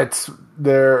assuming that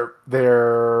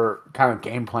their kind of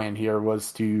game plan here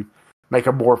was to make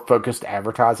a more focused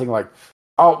advertising. Like,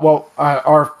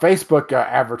 our Facebook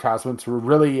advertisements were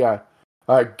really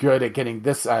good at getting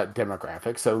this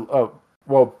demographic, so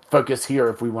we'll focus here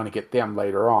if we want to get them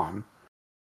later on.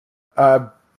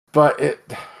 But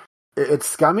it's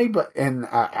scummy and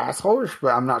assholeish,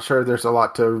 but I'm not sure there's a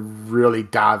lot to really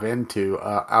dive into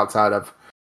outside of,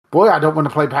 boy, I don't want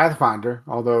to play Pathfinder,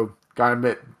 although, gotta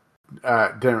admit,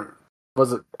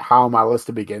 wasn't high on my list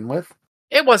to begin with.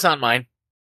 It was on mine.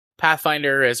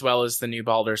 Pathfinder as well as the new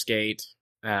Baldur's Gate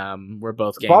were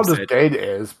both games. Baldur's Gate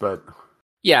is, but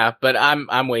yeah, but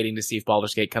I'm waiting to see if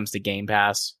Baldur's Gate comes to Game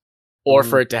Pass, or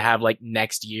for it to have like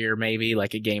next year maybe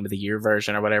like a Game of the Year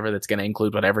version or whatever that's going to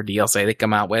include whatever DLC they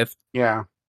come out with. Yeah,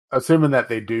 assuming that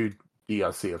they do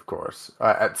DLC, of course,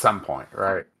 at some point,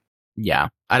 right? Yeah,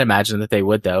 I'd imagine that they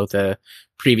would, though. The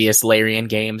previous Larian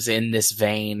games in this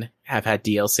vein have had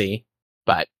DLC,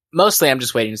 but mostly I'm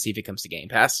just waiting to see if it comes to Game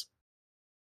Pass.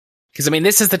 Because, I mean,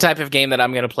 this is the type of game that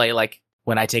I'm going to play, like,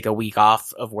 when I take a week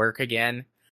off of work again,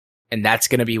 and that's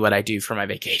going to be what I do for my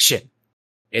vacation,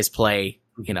 is play,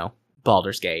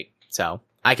 Baldur's Gate. So,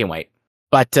 I can wait.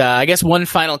 But, I guess one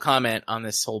final comment on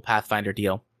this whole Pathfinder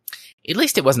deal. At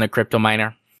least it wasn't a crypto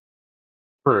miner.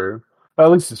 True.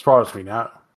 At least as far as we know.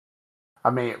 I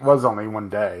mean, it was only one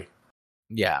day.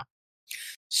 Yeah.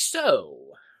 So,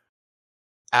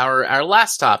 our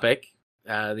last topic,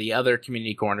 the other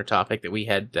community corner topic that we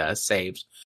had saved.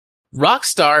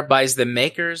 Rockstar buys the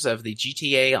makers of the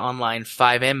GTA Online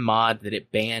 5M mod that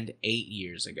it banned 8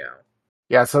 years ago.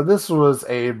 Yeah, so this was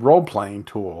a role-playing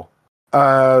tool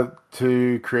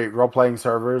To create role playing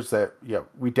servers that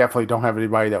we definitely don't have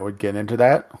anybody that would get into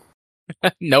that.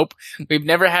 Nope. We've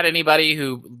never had anybody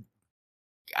who,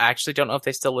 I actually don't know if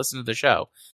they still listen to the show.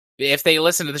 If they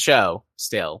listen to the show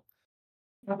still,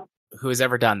 who has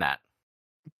ever done that?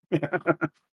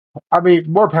 I mean,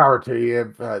 more power to you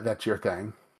if that's your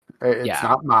thing. It's Yeah.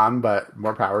 not mine, but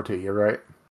more power to you, right?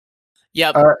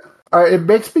 Yep. It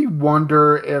makes me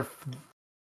wonder if.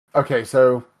 Okay,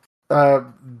 so the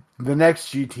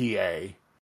next GTA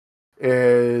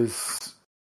is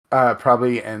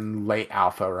probably in late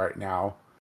alpha right now,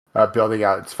 building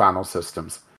out its final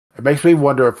systems. It makes me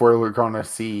wonder if we're going to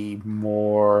see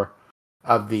more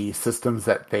of the systems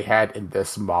that they had in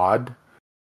this mod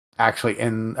actually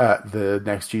in the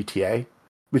next GTA,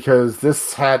 because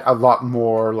this had a lot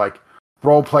more like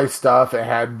role play stuff. It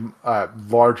had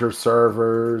larger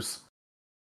servers.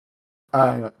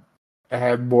 It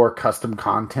had more custom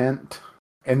content,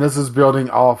 and this is building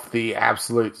off the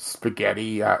absolute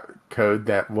spaghetti code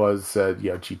that was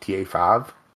GTA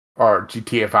 5 or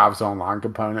GTA 5's online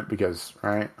component. Because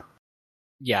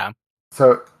Yeah.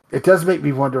 so it does make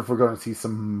me wonder if we're going to see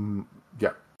some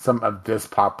of this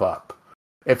pop up.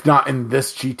 If not in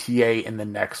this GTA, in the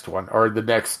next one, or the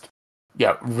next,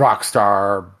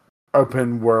 Rockstar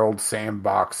open world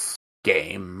sandbox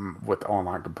game with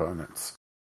online components.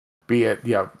 Be it,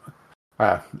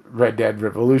 Red Dead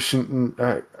Revolution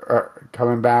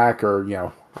coming back,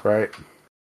 or, right?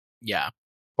 Yeah.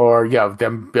 Or,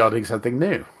 them building something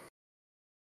new.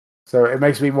 So it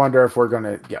makes me wonder if we're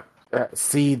going to,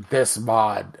 see this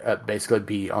mod basically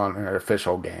be on an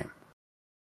official game.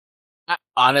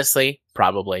 Honestly,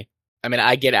 probably. I mean,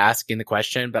 I get asking the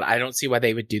question, but I don't see why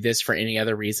they would do this for any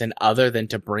other reason other than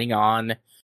to bring on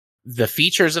the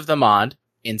features of the mod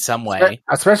in some way.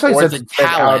 Especially or since the it's been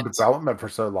out of talent. development for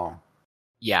so long.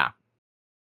 Yeah.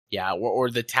 Yeah. Or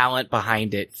the talent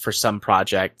behind it for some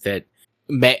project that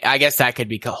I guess that could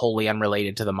be wholly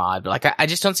unrelated to the mod. But like, I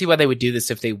just don't see why they would do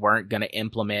this if they weren't going to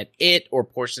implement it or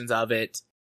portions of it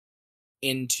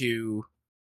into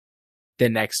the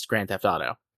next Grand Theft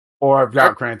Auto. Or if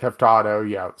not Grand Theft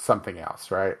Auto, something else,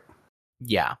 right?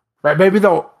 Yeah. Right, maybe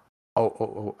they'll...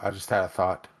 Oh, I just had a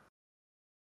thought.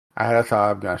 I'm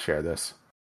going to share this.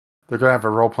 They're going to have a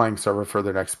role-playing server for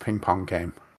their next ping pong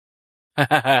game.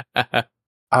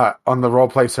 On the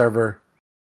role-play server,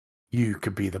 you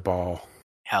could be the ball.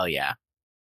 Hell yeah.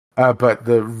 But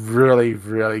the really,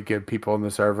 really good people in the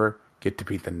server get to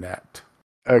be the net.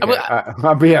 Okay,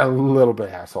 I'll be a little bit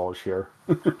asshole-ish here.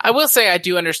 I will say I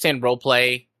do understand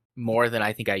roleplay more than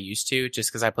I think I used to, just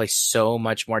because I play so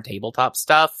much more tabletop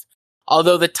stuff.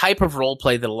 Although the type of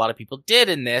roleplay that a lot of people did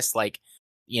in this, like,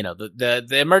 the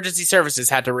emergency services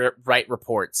had to write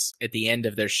reports at the end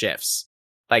of their shifts.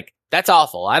 Like, that's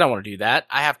awful. I don't want to do that.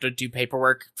 I have to do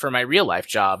paperwork for my real life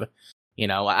job.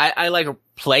 I like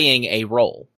playing a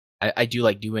role. I do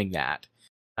like doing that.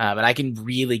 And I can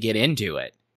really get into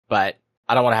it, but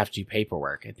I don't want to have to do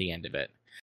paperwork at the end of it.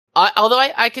 Although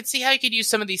I could see how you could use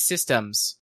some of these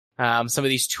systems, some of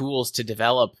these tools to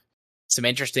develop some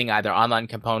interesting either online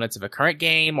components of a current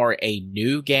game or a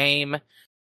new game.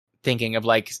 Thinking of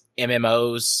like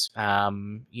MMOs,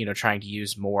 trying to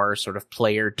use more sort of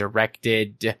player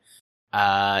directed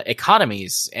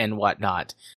economies and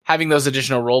whatnot. Having those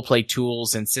additional roleplay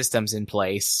tools and systems in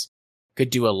place could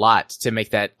do a lot to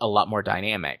make that a lot more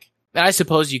dynamic. And I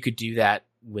suppose you could do that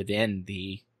within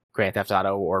the Grand Theft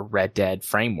Auto or Red Dead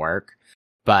framework,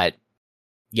 but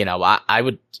I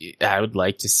would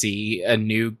like to see a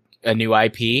new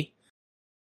IP.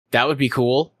 That would be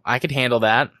cool. I could handle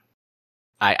that.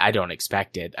 I don't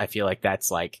expect it. I feel like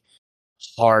that's like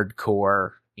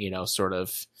hardcore, sort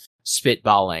of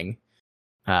spitballing.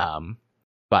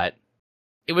 But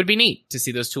it would be neat to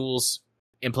see those tools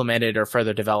implemented or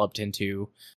further developed into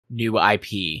new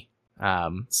IP,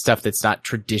 stuff that's not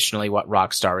traditionally what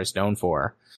Rockstar is known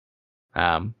for.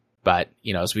 But,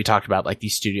 as we talked about, like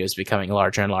these studios becoming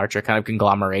larger and larger kind of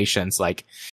conglomerations, like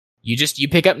you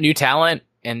pick up new talent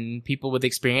and people with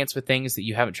experience with things that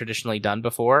you haven't traditionally done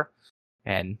before.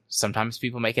 And sometimes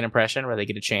people make an impression where they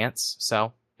get a chance.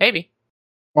 So maybe.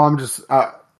 Well, I'm just,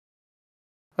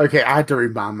 okay, I had to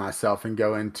remind myself and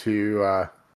go into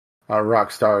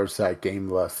Rockstar's game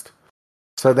list.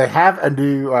 So they have a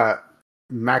new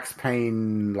Max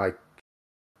Payne like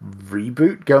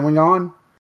reboot going on,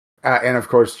 and of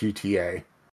course GTA.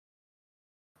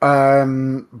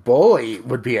 Bully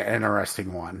would be an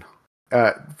interesting one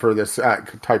for this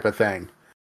type of thing,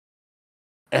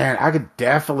 and I could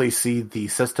definitely see the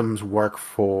systems work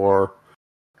for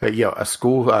a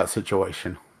school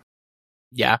situation.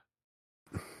 Yeah.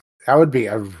 That would be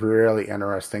a really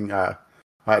interesting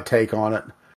take on it.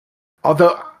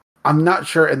 Although I'm not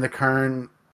sure in the current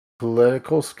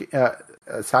political side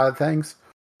of things,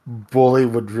 bully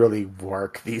would really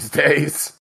work these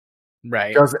days.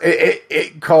 Right. Because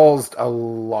it caused a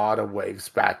lot of waves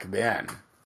back then.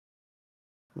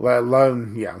 Let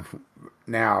alone,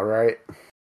 now, right?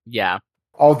 Yeah.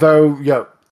 Although,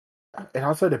 it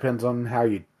also depends on how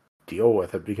you deal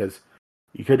with it, because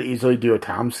you could easily do a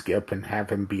time skip and have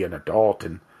him be an adult,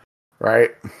 and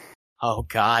right? Oh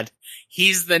God,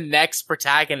 he's the next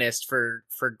protagonist for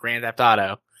Grand Theft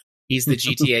Auto. He's the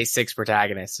GTA 6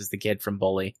 protagonist. Is the kid from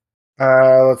Bully?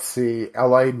 Let's see.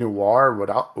 L.A. Noir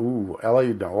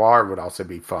L.A. Noir would also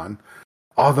be fun.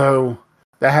 Although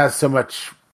that has so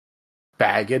much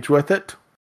baggage with it.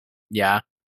 Yeah.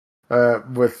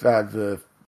 With the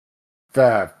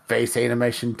face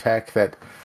animation tech that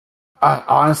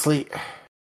honestly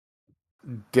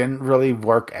didn't really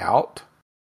work out.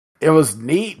 It was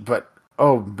neat, but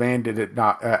oh man, did it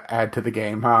not add to the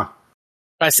game, huh?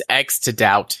 Press X to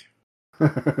doubt.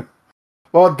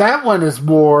 Well, that one is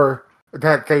more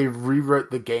that they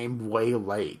rewrote the game way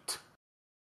late.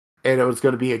 And it was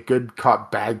going to be a good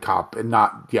cop, bad cop, and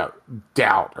not,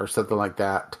 doubt or something like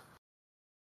that.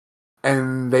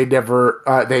 And they never,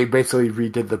 they basically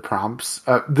redid the prompts.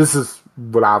 This is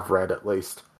what I've read, at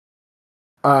least.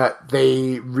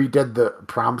 They redid the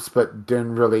prompts, but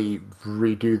didn't really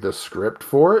redo the script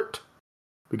for it,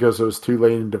 because it was too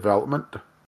late in development.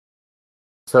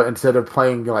 So instead of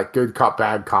playing, like, good cop,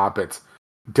 bad cop, it's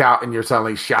doubt and you're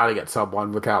suddenly shouting at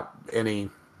someone without any,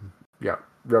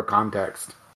 real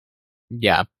context.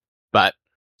 Yeah, but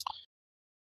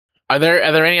are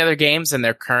there any other games in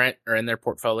their current or in their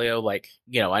portfolio? Like,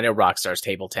 I know Rockstar's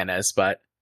table tennis, but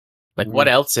like, what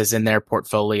else is in their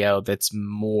portfolio that's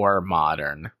more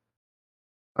modern?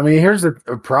 I mean, here's the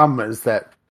problem: is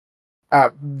that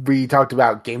we talked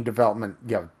about game development,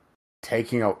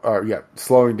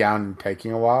 slowing down and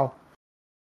taking a while,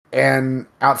 and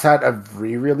outside of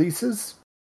re-releases,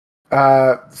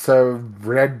 so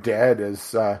Red Dead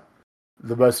is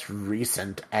the most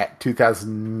recent at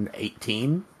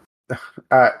 2018.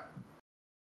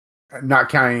 Not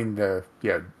counting the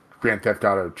Grand Theft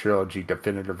Auto Trilogy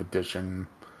Definitive Edition,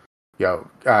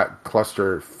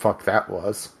 cluster fuck that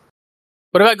was.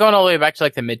 What about going all the way back to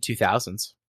like the mid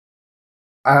 2000s?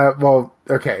 Well,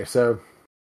 okay, so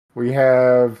we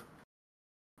have.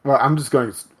 Well, I'm just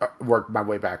going to work my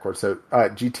way backwards. So,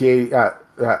 GTA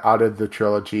out of the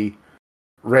trilogy,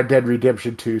 Red Dead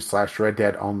Redemption 2 / Red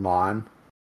Dead Online,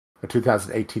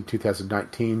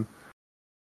 2018-2019.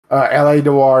 LA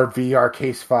Noire VR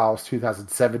Case Files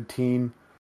 2017,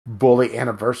 Bully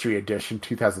Anniversary Edition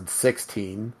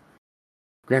 2016,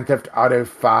 Grand Theft Auto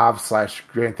 5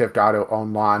 / Grand Theft Auto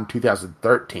Online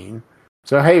 2013.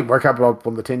 So hey, we're coming up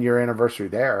on the 10-year anniversary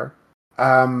there.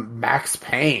 Max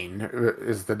Payne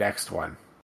is the next one,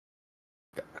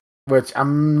 which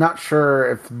I'm not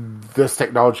sure if this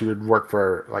technology would work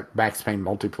for like Max Payne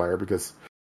multiplayer, because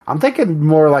I'm thinking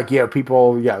more like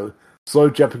people slow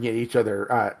jumping at each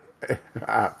other,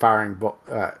 firing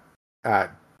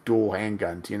dual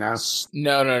handguns.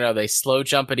 No. They slow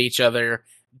jump at each other,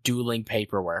 dueling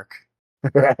paperwork.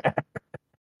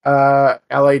 LA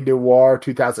Noire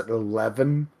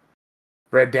 2011,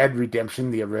 Red Dead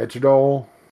Redemption the original,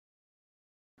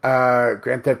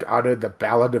 Grand Theft Auto The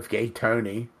Ballad of Gay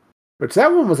Tony, which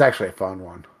that one was actually a fun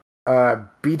one.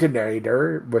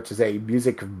 Beatinator, which is a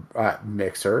music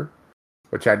mixer,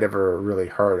 which I never really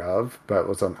heard of, but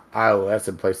was on iOS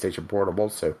and PlayStation Portable,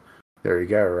 so there you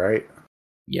go, right?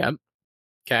 Yep.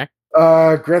 Okay.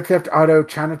 Grand Theft Auto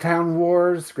Chinatown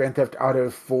Wars, Grand Theft Auto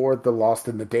 4 The Lost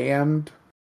and the Damned,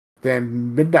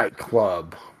 then Midnight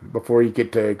Club, before you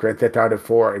get to Grand Theft Auto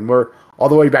 4, and we're all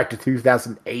the way back to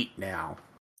 2008 now.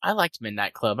 I liked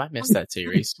Midnight Club. I missed that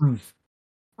series.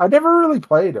 I never really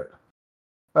played it.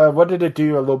 What did it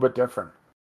do a little bit different?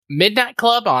 Midnight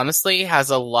Club, honestly,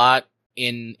 has a lot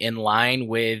in line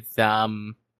with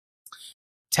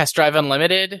Test Drive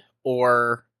Unlimited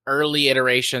or early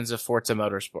iterations of Forza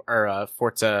Motorsport or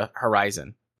Forza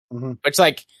Horizon. Mm-hmm. Which,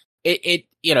 like, it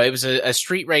was a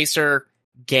street racer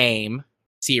game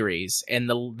series, and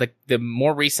the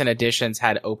more recent editions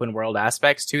had open world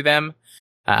aspects to them,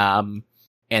 and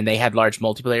they had large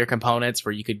multiplayer components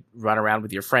where you could run around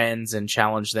with your friends and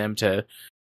challenge them to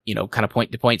kind of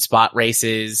point to point spot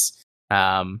races.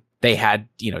 They had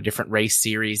different race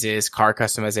series, car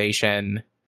customization.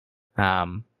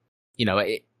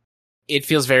 It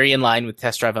feels very in line with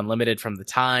Test Drive Unlimited from the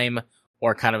time,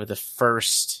 or kind of the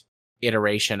first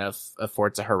iteration of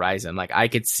Forza Horizon. Like, I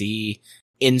could see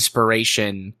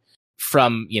inspiration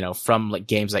from like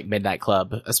games like Midnight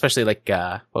Club, especially like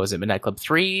what was it, Midnight Club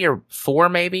 3 or 4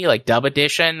 maybe, like Dub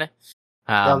Edition.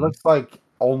 Yeah, it looks like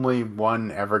only one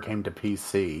ever came to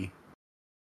PC.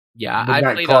 Yeah,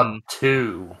 Midnight Club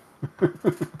 2.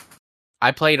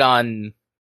 I played on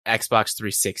Xbox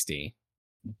 360.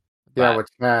 Yeah, which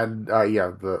had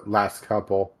the last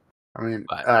couple. I mean,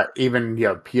 even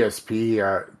PSP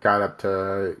got up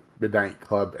to Midnight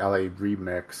Club LA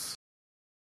Remix.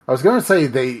 I was gonna say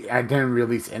I didn't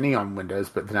release any on Windows,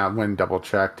 but then I went and double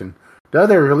checked, and no,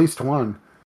 they released one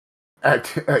at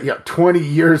 20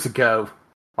 years ago.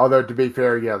 Although to be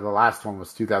fair, the last one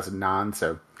was 2009,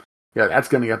 so that's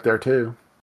gonna be up there too.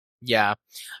 Yeah,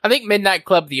 I think Midnight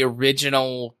Club, the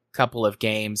original couple of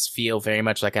games, feel very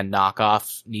much like a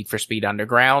knockoff Need for Speed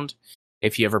Underground.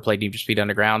 If you ever played Need for Speed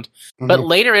Underground, but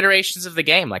later iterations of the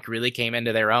game like really came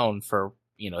into their own for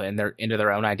into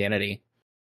their own identity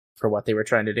for what they were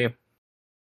trying to do.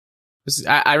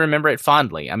 I remember it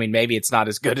fondly. I mean, maybe it's not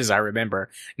as good as I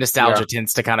remember. Nostalgia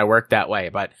tends to kind of work that way,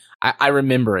 but I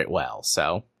remember it well.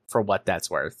 So for what that's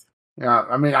worth. Yeah,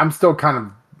 I mean, I'm still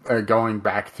kind of going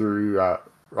back through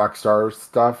Rockstar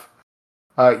stuff.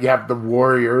 You have The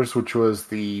Warriors, which was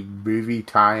the movie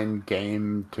tie-in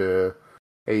game to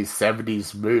a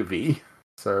 70s movie.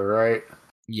 So, right?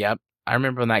 Yep. I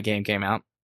remember when that game came out.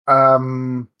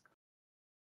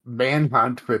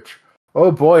 Manhunt, which,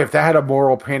 oh boy, if that had a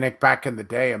moral panic back in the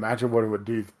day, imagine what it would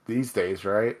do these days,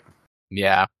 right?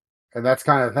 Yeah. And that's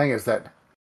kind of the thing, is that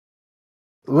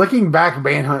looking back,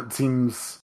 Manhunt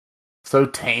seems so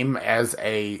tame as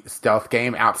a stealth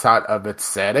game outside of its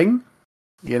setting,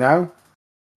 Yeah.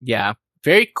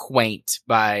 Very quaint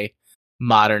by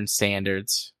modern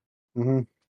standards. Mm-hmm.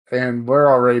 And we're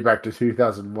already back to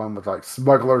 2001 with like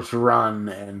Smuggler's Run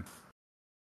and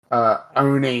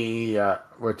Oni,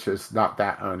 which is not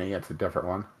that Oni, it's a different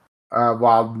one.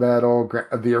 Wild Metal,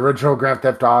 the original Grand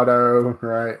Theft Auto,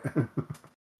 right?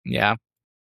 Yeah.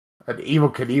 An Evil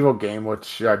Knievel game,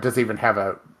 which doesn't even have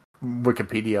a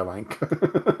Wikipedia link.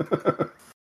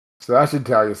 So that should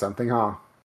tell you something, huh?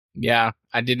 Yeah,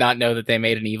 I did not know that they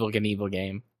made an Evil Knievel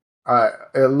game.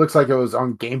 It looks like it was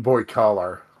on Game Boy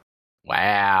Color.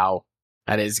 Wow.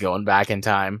 That is going back in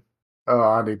time. Oh,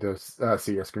 I need to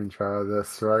see a screenshot of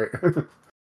this, right?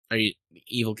 Are you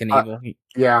Evil Knievel?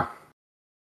 Yeah.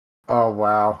 Oh,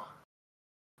 wow.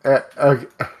 I'm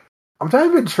not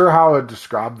even sure how I would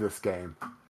describe this game.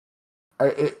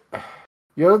 The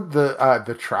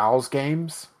Trials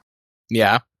games?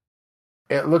 Yeah.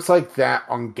 It looks like that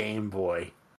on Game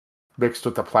Boy, mixed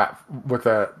with a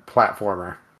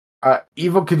platformer.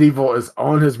 Evil Knievel is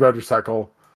on his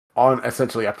motorcycle on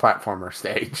essentially a platformer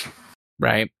stage.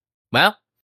 Right. Well,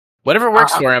 whatever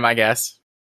works for him, I guess.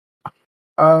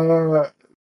 Now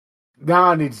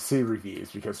I need to see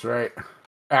reviews because, right?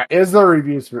 Is there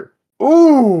reviews for...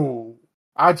 Ooh!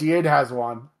 IGN has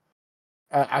one.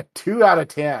 A 2 out of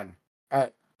 10.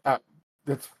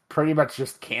 That's pretty much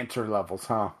just cancer levels,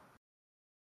 huh?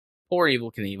 Poor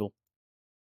Evil Knievel.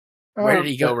 Where did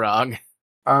he go wrong?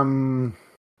 I'm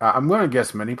going to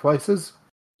guess many places.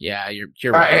 Yeah,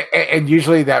 you're right. And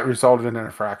usually that resulted in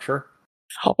a fracture.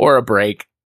 Or a break.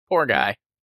 Poor guy.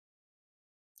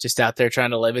 Just out there trying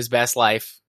to live his best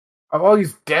life. Oh,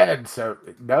 he's dead, so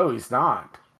no, he's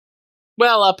not.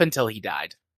 Well, up until he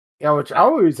died. Yeah, which I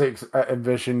always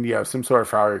envisioned, some sort of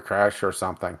fiery crash or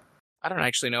something. I don't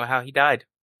actually know how he died.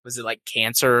 Was it like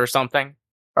cancer or something?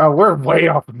 Oh, we're way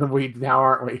off in the weeds now,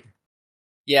 aren't we?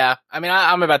 Yeah, I mean,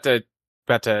 I'm about to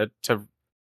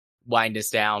wind us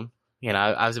down.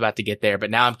 I was about to get there, but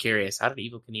now I'm curious. How did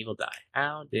Evil Knievel die?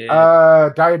 How did...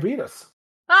 diabetes.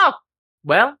 Oh,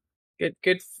 well,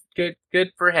 good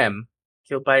for him.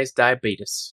 Killed by his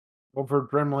diabetes. Wilford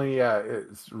Brimley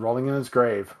is rolling in his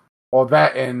grave. Well,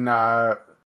 that and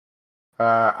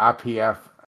IPF,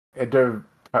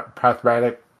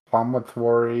 idiopathic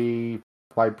pulmonary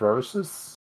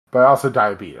fibrosis, but also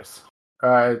diabetes.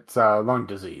 It's lung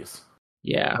disease.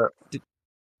 Yeah.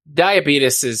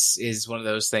 Diabetes is one of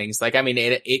those things. Like, I mean,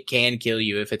 it can kill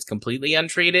you if it's completely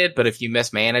untreated, but if you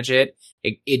mismanage it,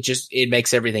 it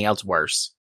makes everything else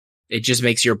worse. It just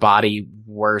makes your body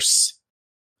worse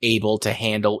able to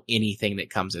handle anything that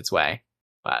comes its way.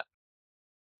 But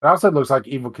it also looks like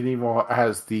Evil Knievel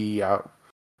has the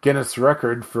Guinness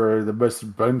record for the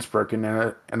most bones broken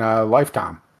in a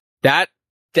lifetime. That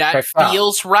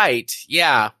feels right.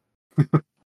 Yeah.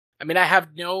 I mean, I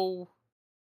have no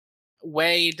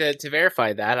way to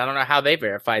verify that. I don't know how they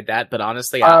verified that, but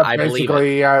honestly, I believe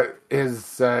it.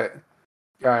 His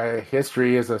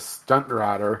history as a stunt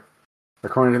rider,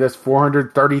 according to this,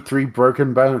 433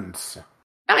 broken bones.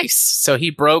 Nice. So he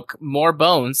broke more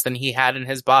bones than he had in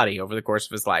his body over the course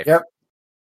of his life. Yep.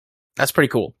 That's pretty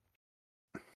cool.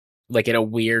 Like, in a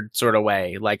weird sort of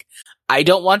way. Like, I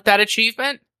don't want that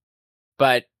achievement,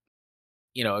 but,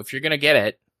 if you're going to get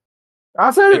it.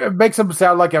 Also, it makes him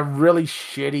sound like a really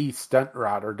shitty stunt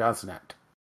rider, doesn't it?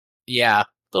 Yeah, a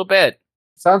little bit.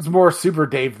 Sounds more Super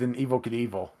Dave than Evil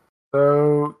Knievel.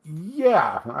 So,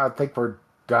 yeah, I think we're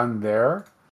done there.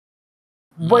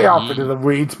 Way off into the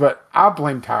weeds, but I'll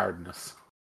blame tiredness.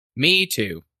 Me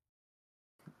too.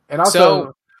 And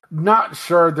also, not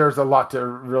sure there's a lot to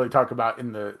really talk about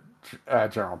in the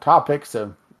general topic,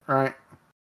 so, right?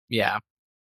 Yeah.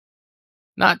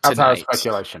 Not tonight. Outside of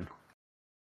speculation.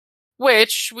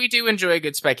 Which, we do enjoy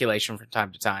good speculation from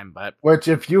time to time, but... Which,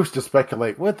 if you wish to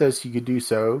speculate with us, you could do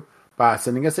so by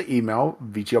sending us an email,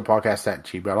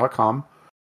 vglpodcast@gmail.com.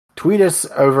 Tweet us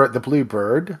over at the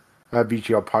Bluebird,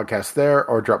 VGL Podcast there,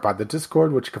 or drop by the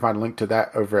Discord, which you can find a link to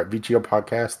that over at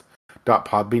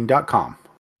vglpodcast.podbean.com.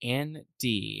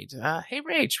 Indeed. Hey,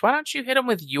 Rage, why don't you hit them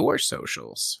with your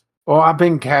socials? Well, I've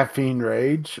been Caffeine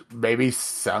Rage. Maybe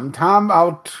sometime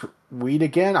I'll tweet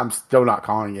again. I'm still not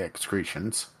calling it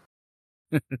excretions.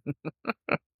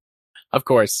 Of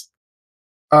course.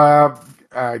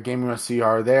 Gaming with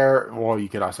CR there. Well, you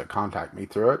could also contact me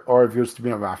through it. Or if you wish to be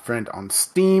my friend on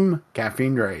Steam,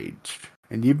 Caffeine Rage.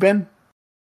 And you've been?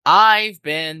 I've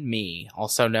been me,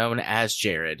 also known as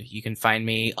Jared. You can find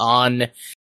me on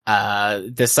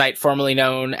the site formerly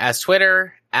known as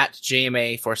Twitter, at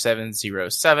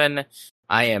JMA4707.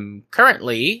 I am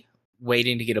currently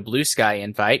waiting to get a Blue Sky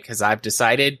invite, because I've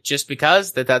decided, just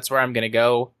because, that's where I'm going to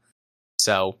go.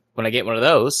 So, when I get one of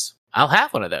those, I'll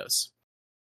have one of those.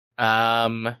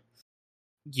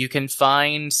 You can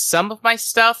find some of my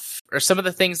stuff, or some of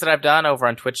the things that I've done over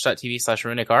on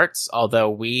twitch.tv/runicarts,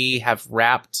 although we have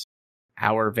wrapped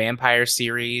our vampire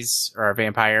series, or our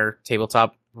vampire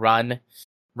tabletop run.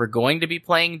 We're going to be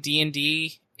playing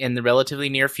D&D in the relatively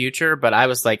near future, but I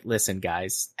was like, listen,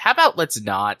 guys, how about let's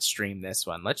not stream this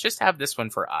one? Let's just have this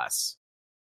one for us.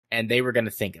 And they were going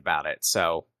to think about it,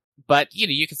 so... But,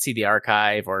 you can see the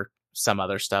archive or some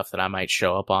other stuff that I might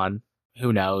show up on.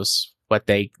 Who knows what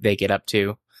they get up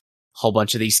to. A whole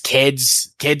bunch of these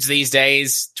kids these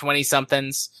days,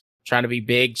 20-somethings, trying to be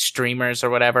big streamers or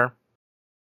whatever.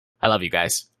 I love you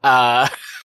guys.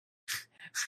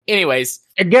 Anyways.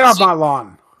 And get off my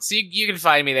lawn. So you can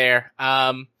find me there.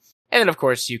 And then, of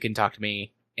course, you can talk to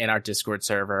me in our Discord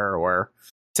server, or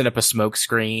send up a smoke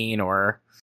screen, or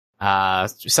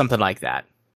something like that.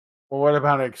 Well, what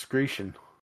about excretion?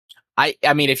 I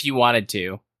mean, if you wanted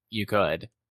to, you could.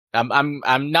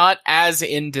 I'm not as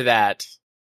into that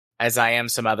as I am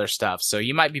some other stuff, so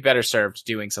you might be better served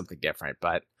doing something different.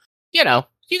 But you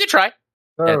could try.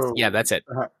 So, that's it.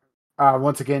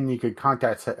 Once again, you could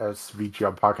contact us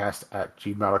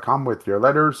vglpodcast@gmail.com with your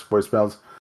letters, voicemails,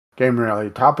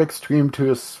 game-related topics. Stream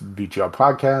to us VGL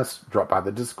Podcast. Drop by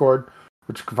the Discord,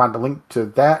 which you can find a link to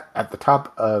that at the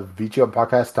top of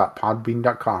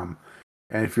vglpodcast.podbean.com.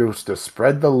 And if you wish to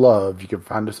spread the love, you can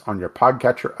find us on your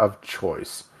podcatcher of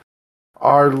choice.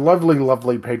 Our lovely,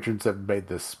 lovely patrons have made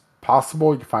this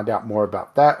possible. You can find out more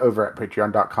about that over at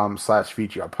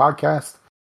patreon.com/VGLpodcast.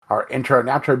 Our intro and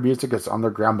outro music is On the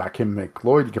Ground by Kim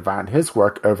McLeod. You can find his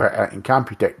work over at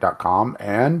incompetech.com.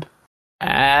 And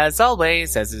as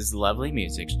always, as his lovely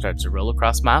music starts to roll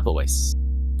across my voice.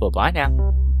 Well, bye now.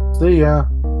 See ya.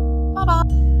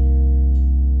 Bye-bye.